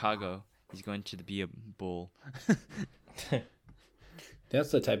means Chicago. He's going to be a Bull.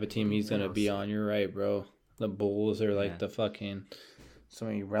 That's the type of team he's gonna be on. You're right, bro. The Bulls are like the fucking some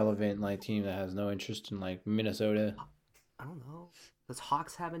irrelevant like team that has no interest in like Minnesota. I don't know. Does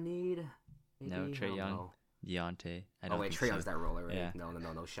Hawks have a need? Maybe? No, Trae Young, Deontay. Trae Young's that roller, right? Yeah.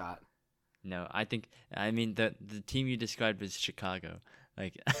 No shot. No, I mean the team you described was Chicago.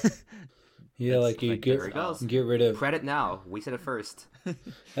 Like yeah, like you get rid of credit now. We said it first.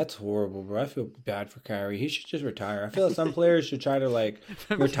 That's horrible, bro. I feel bad for Kyrie. He should just retire. I feel like some players should try to like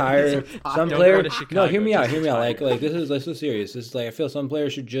retire. Some players, no, hear me out. Like this is serious. This is like I feel some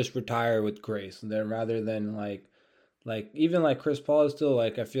players should just retire with grace, and then rather than like Like even like Chris Paul is still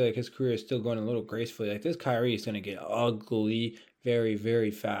like I feel like his career is still going a little gracefully. Like this Kyrie is gonna get ugly very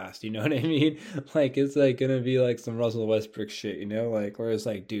very fast. You know what I mean? Like it's like gonna be like some Russell Westbrook shit. You know, like where it's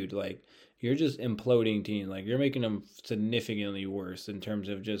like, dude, like you're just imploding team. Like you're making them significantly worse in terms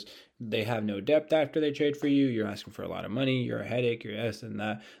of just they have no depth after they trade for you. You're asking for a lot of money. You're a headache. You're this and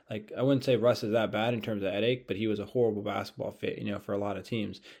that. Like I wouldn't say Russ is that bad in terms of headache, but he was a horrible basketball fit. You know, for a lot of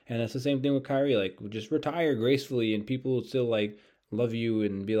teams. And that's the same thing with Kyrie. Like just retire gracefully, and people will still like love you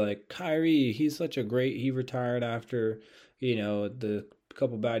and be like Kyrie. He's such a great. He retired after the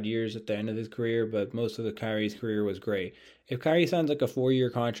couple bad years at the end of his career, but most of the Kyrie's career was great. If Kyrie signs like a 4-year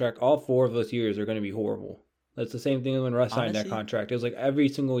contract, all 4 of those years are going to be horrible. That's the same thing when Russ signed that contract. It was like every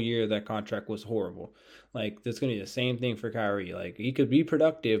single year that contract was horrible. Like that's going to be the same thing for Kyrie. Like he could be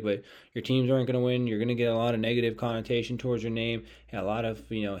productive, but your teams aren't going to win. You're going to get a lot of negative connotation towards your name and a lot of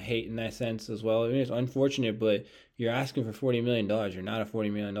hate in that sense as well. I mean, it's unfortunate, but you're asking for $40 million. You're not a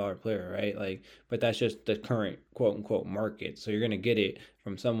 $40 million player, right? Like, but that's just the current quote unquote market. So you're going to get it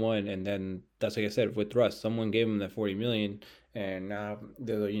from someone, and then that's like I said with Russ, someone gave him that $40 million. And now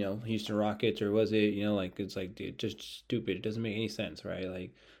the Houston Rockets, or was it like it's like dude, just stupid. It doesn't make any sense, right?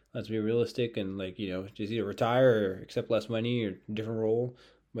 Like let's be realistic and like just either retire or accept less money or different role.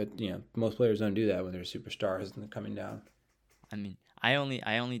 But most players don't do that when they're superstars and they're coming down. I mean, I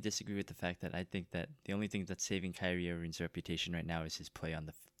only disagree with the fact that I think that the only thing that's saving Kyrie Irving's reputation right now is his play on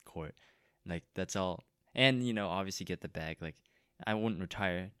the court. Like that's all. And obviously get the bag. Like I wouldn't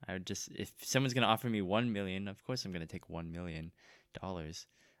retire. I would just, if someone's gonna offer me $1 million, of course I'm gonna take $1 million.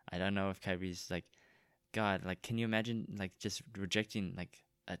 I don't know if Kyrie's like, God, like, can you imagine like just rejecting like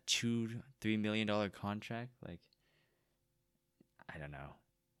a $2-3 million contract? Like, I don't know.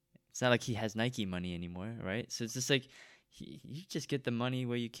 It's not like he has Nike money anymore, right? So it's just like you just get the money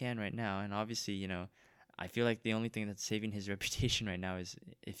where you can right now, and obviously, I feel like the only thing that's saving his reputation right now is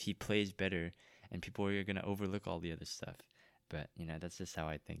if he plays better, and people are gonna overlook all the other stuff. But, that's just how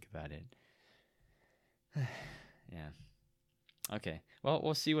I think about it. Yeah. Okay. Well,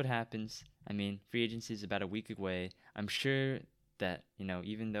 we'll see what happens. I mean, free agency is about a week away. I'm sure that,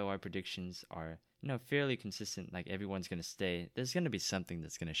 even though our predictions are, fairly consistent, like everyone's going to stay, there's going to be something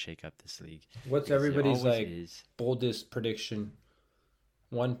that's going to shake up this league. What's everybody's, boldest prediction?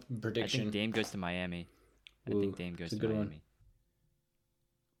 One prediction. I think Dame goes to Miami. I think Dame goes to Miami. One.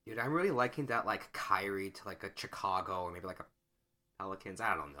 Dude, I'm really liking that, like, Kyrie to, like, a Chicago or maybe, like, a Pelicans,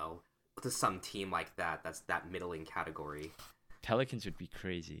 I don't know, to some team like that that's that middling category. Pelicans would be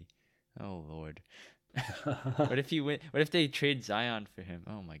crazy. Oh Lord. What if they trade Zion for him?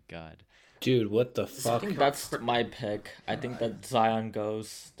 Oh my God. Dude, what the fuck? I think that's my pick. I think that Zion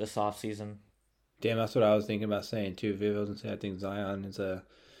goes this offseason. Damn, that's what I was thinking about saying too. Viv was gonna say I think Zion is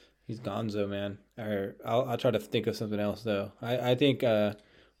he's gonzo, man. I'll try to think of something else though. I think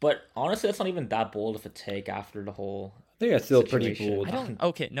but honestly that's not even that bold of a take after the whole I think that's still situation. Pretty bold. I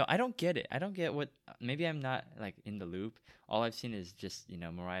don't get it. I don't get what. Maybe I'm not like in the loop. All I've seen is just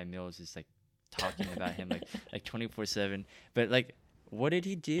Mariah Mills is like talking about him like 24/7. But like, what did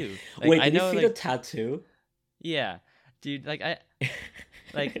he do? Like, Wait, did you see the tattoo? Yeah, dude. Like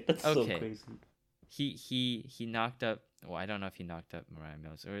that's okay. So crazy. He knocked up. Well, I don't know if he knocked up Mariah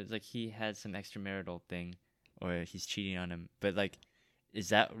Mills or it's like he had some extramarital thing, or he's cheating on him. But like, is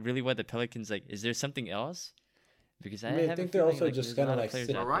that really what the Pelicans like? Is there something else? Because I think they're also just kind of like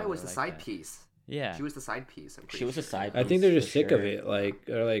Mariah was the side piece. Yeah, she was the side piece. She was a side piece. I think they're just sick of it. Like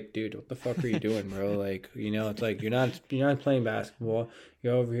they're like, dude, what the fuck are you doing, bro? Like, it's like you're not playing basketball.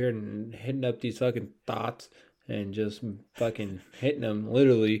 You're over here and hitting up these fucking thoughts and just fucking hitting them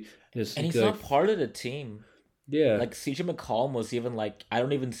literally. Just and he's not part of the team. Yeah, like CJ McCollum was even like, I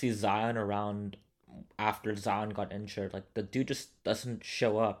don't even see Zion around after Zion got injured. Like the dude just doesn't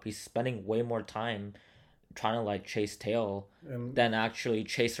show up. He's spending way more time trying to like chase tail than actually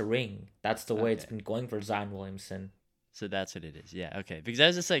chase a ring. That's the way it's been going for Zion Williamson. So that's what it is. Yeah. Okay. Because I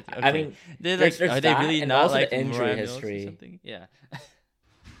was just like, okay. I mean, there's are they really not also like the injury Mariah history? Or something? Yeah.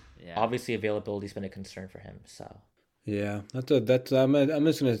 Yeah. Obviously, availability's been a concern for him. So. Yeah, I'm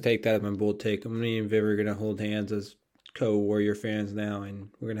just gonna take that as my bold take. Me and Viv are gonna hold hands as co-Warrior fans now, and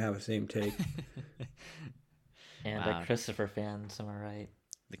we're gonna have the same take. And Wow. Christopher fans, am I right?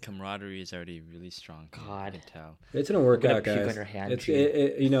 The camaraderie is already really strong. God. I can tell. It's gonna work gonna out, puke guys. on your hand, It's G.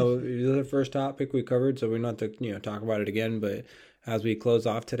 this is the first topic we covered, so we're not to talk about it again. But as we close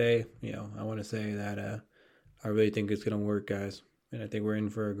off today, I want to say that I really think it's gonna work, guys, and I think we're in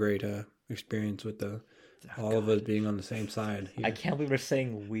for a great experience with all of us being on the same side. Here. I can't believe we're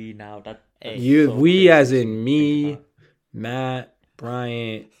saying we now. That's You, so we crazy as to in think me, about. Matt,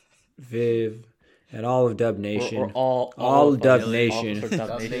 Bryant, Viv, And all of Dub Nation. We're all all of Dub us, Nation. all for Dub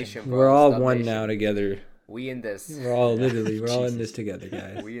Dub Nation. Nation, We're bro. all Dub one Nation. now together. We in this. We're all we're all in this together,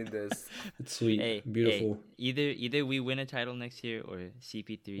 guys. We in this. It's sweet, beautiful. Either we win a title next year or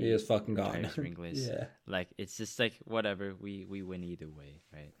CP3 He is fucking gone. retires ringless. Yeah. Like it's just like whatever. We win either way,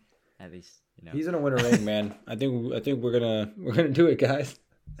 right? At least He's gonna win a ring, man. I think we're gonna do it, guys.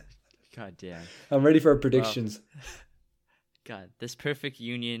 God damn. I'm ready for our predictions. God, this perfect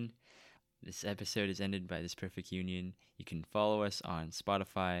union. This episode is ended by this perfect union. You can follow us on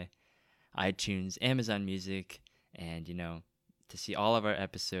Spotify, iTunes, Amazon Music, and to see all of our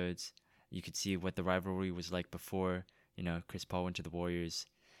episodes. You could see what the rivalry was like before Chris Paul went to the Warriors.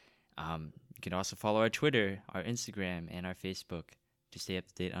 You can also follow our Twitter, our Instagram, and our Facebook to stay up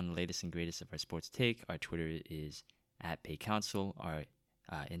to date on the latest and greatest of our sports take. Our Twitter is @PayCounsel. Our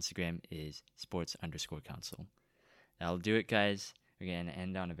Instagram is sports_counsel. That'll do it, guys. We're going to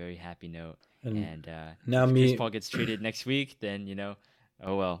end on a very happy note. And now if Chris Paul gets traded next week, then,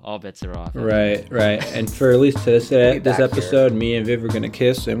 oh well, all bets are off. Right. And for at least this episode, me and Viv are going to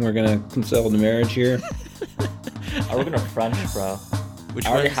kiss and we're going to console the marriage here. Are we going to French, bro? Which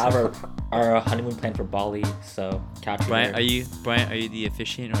I already one? have our honeymoon plan for Bali, so catch you Bryant, there. are you the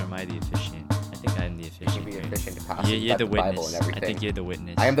officiant or am I the officiant? I think I'm the You officiant. can be right? efficient to pass You're the the Bible witness. and I everything. think you're the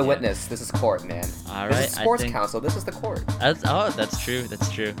witness. I am the yeah. witness. This is court, man. All This right, is Sports I think Counsel. This is the court. that's true.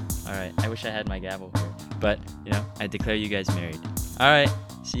 That's true. All right, I wish I had my gavel here, but I declare you guys married. All right,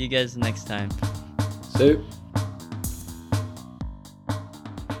 see you guys next time. So.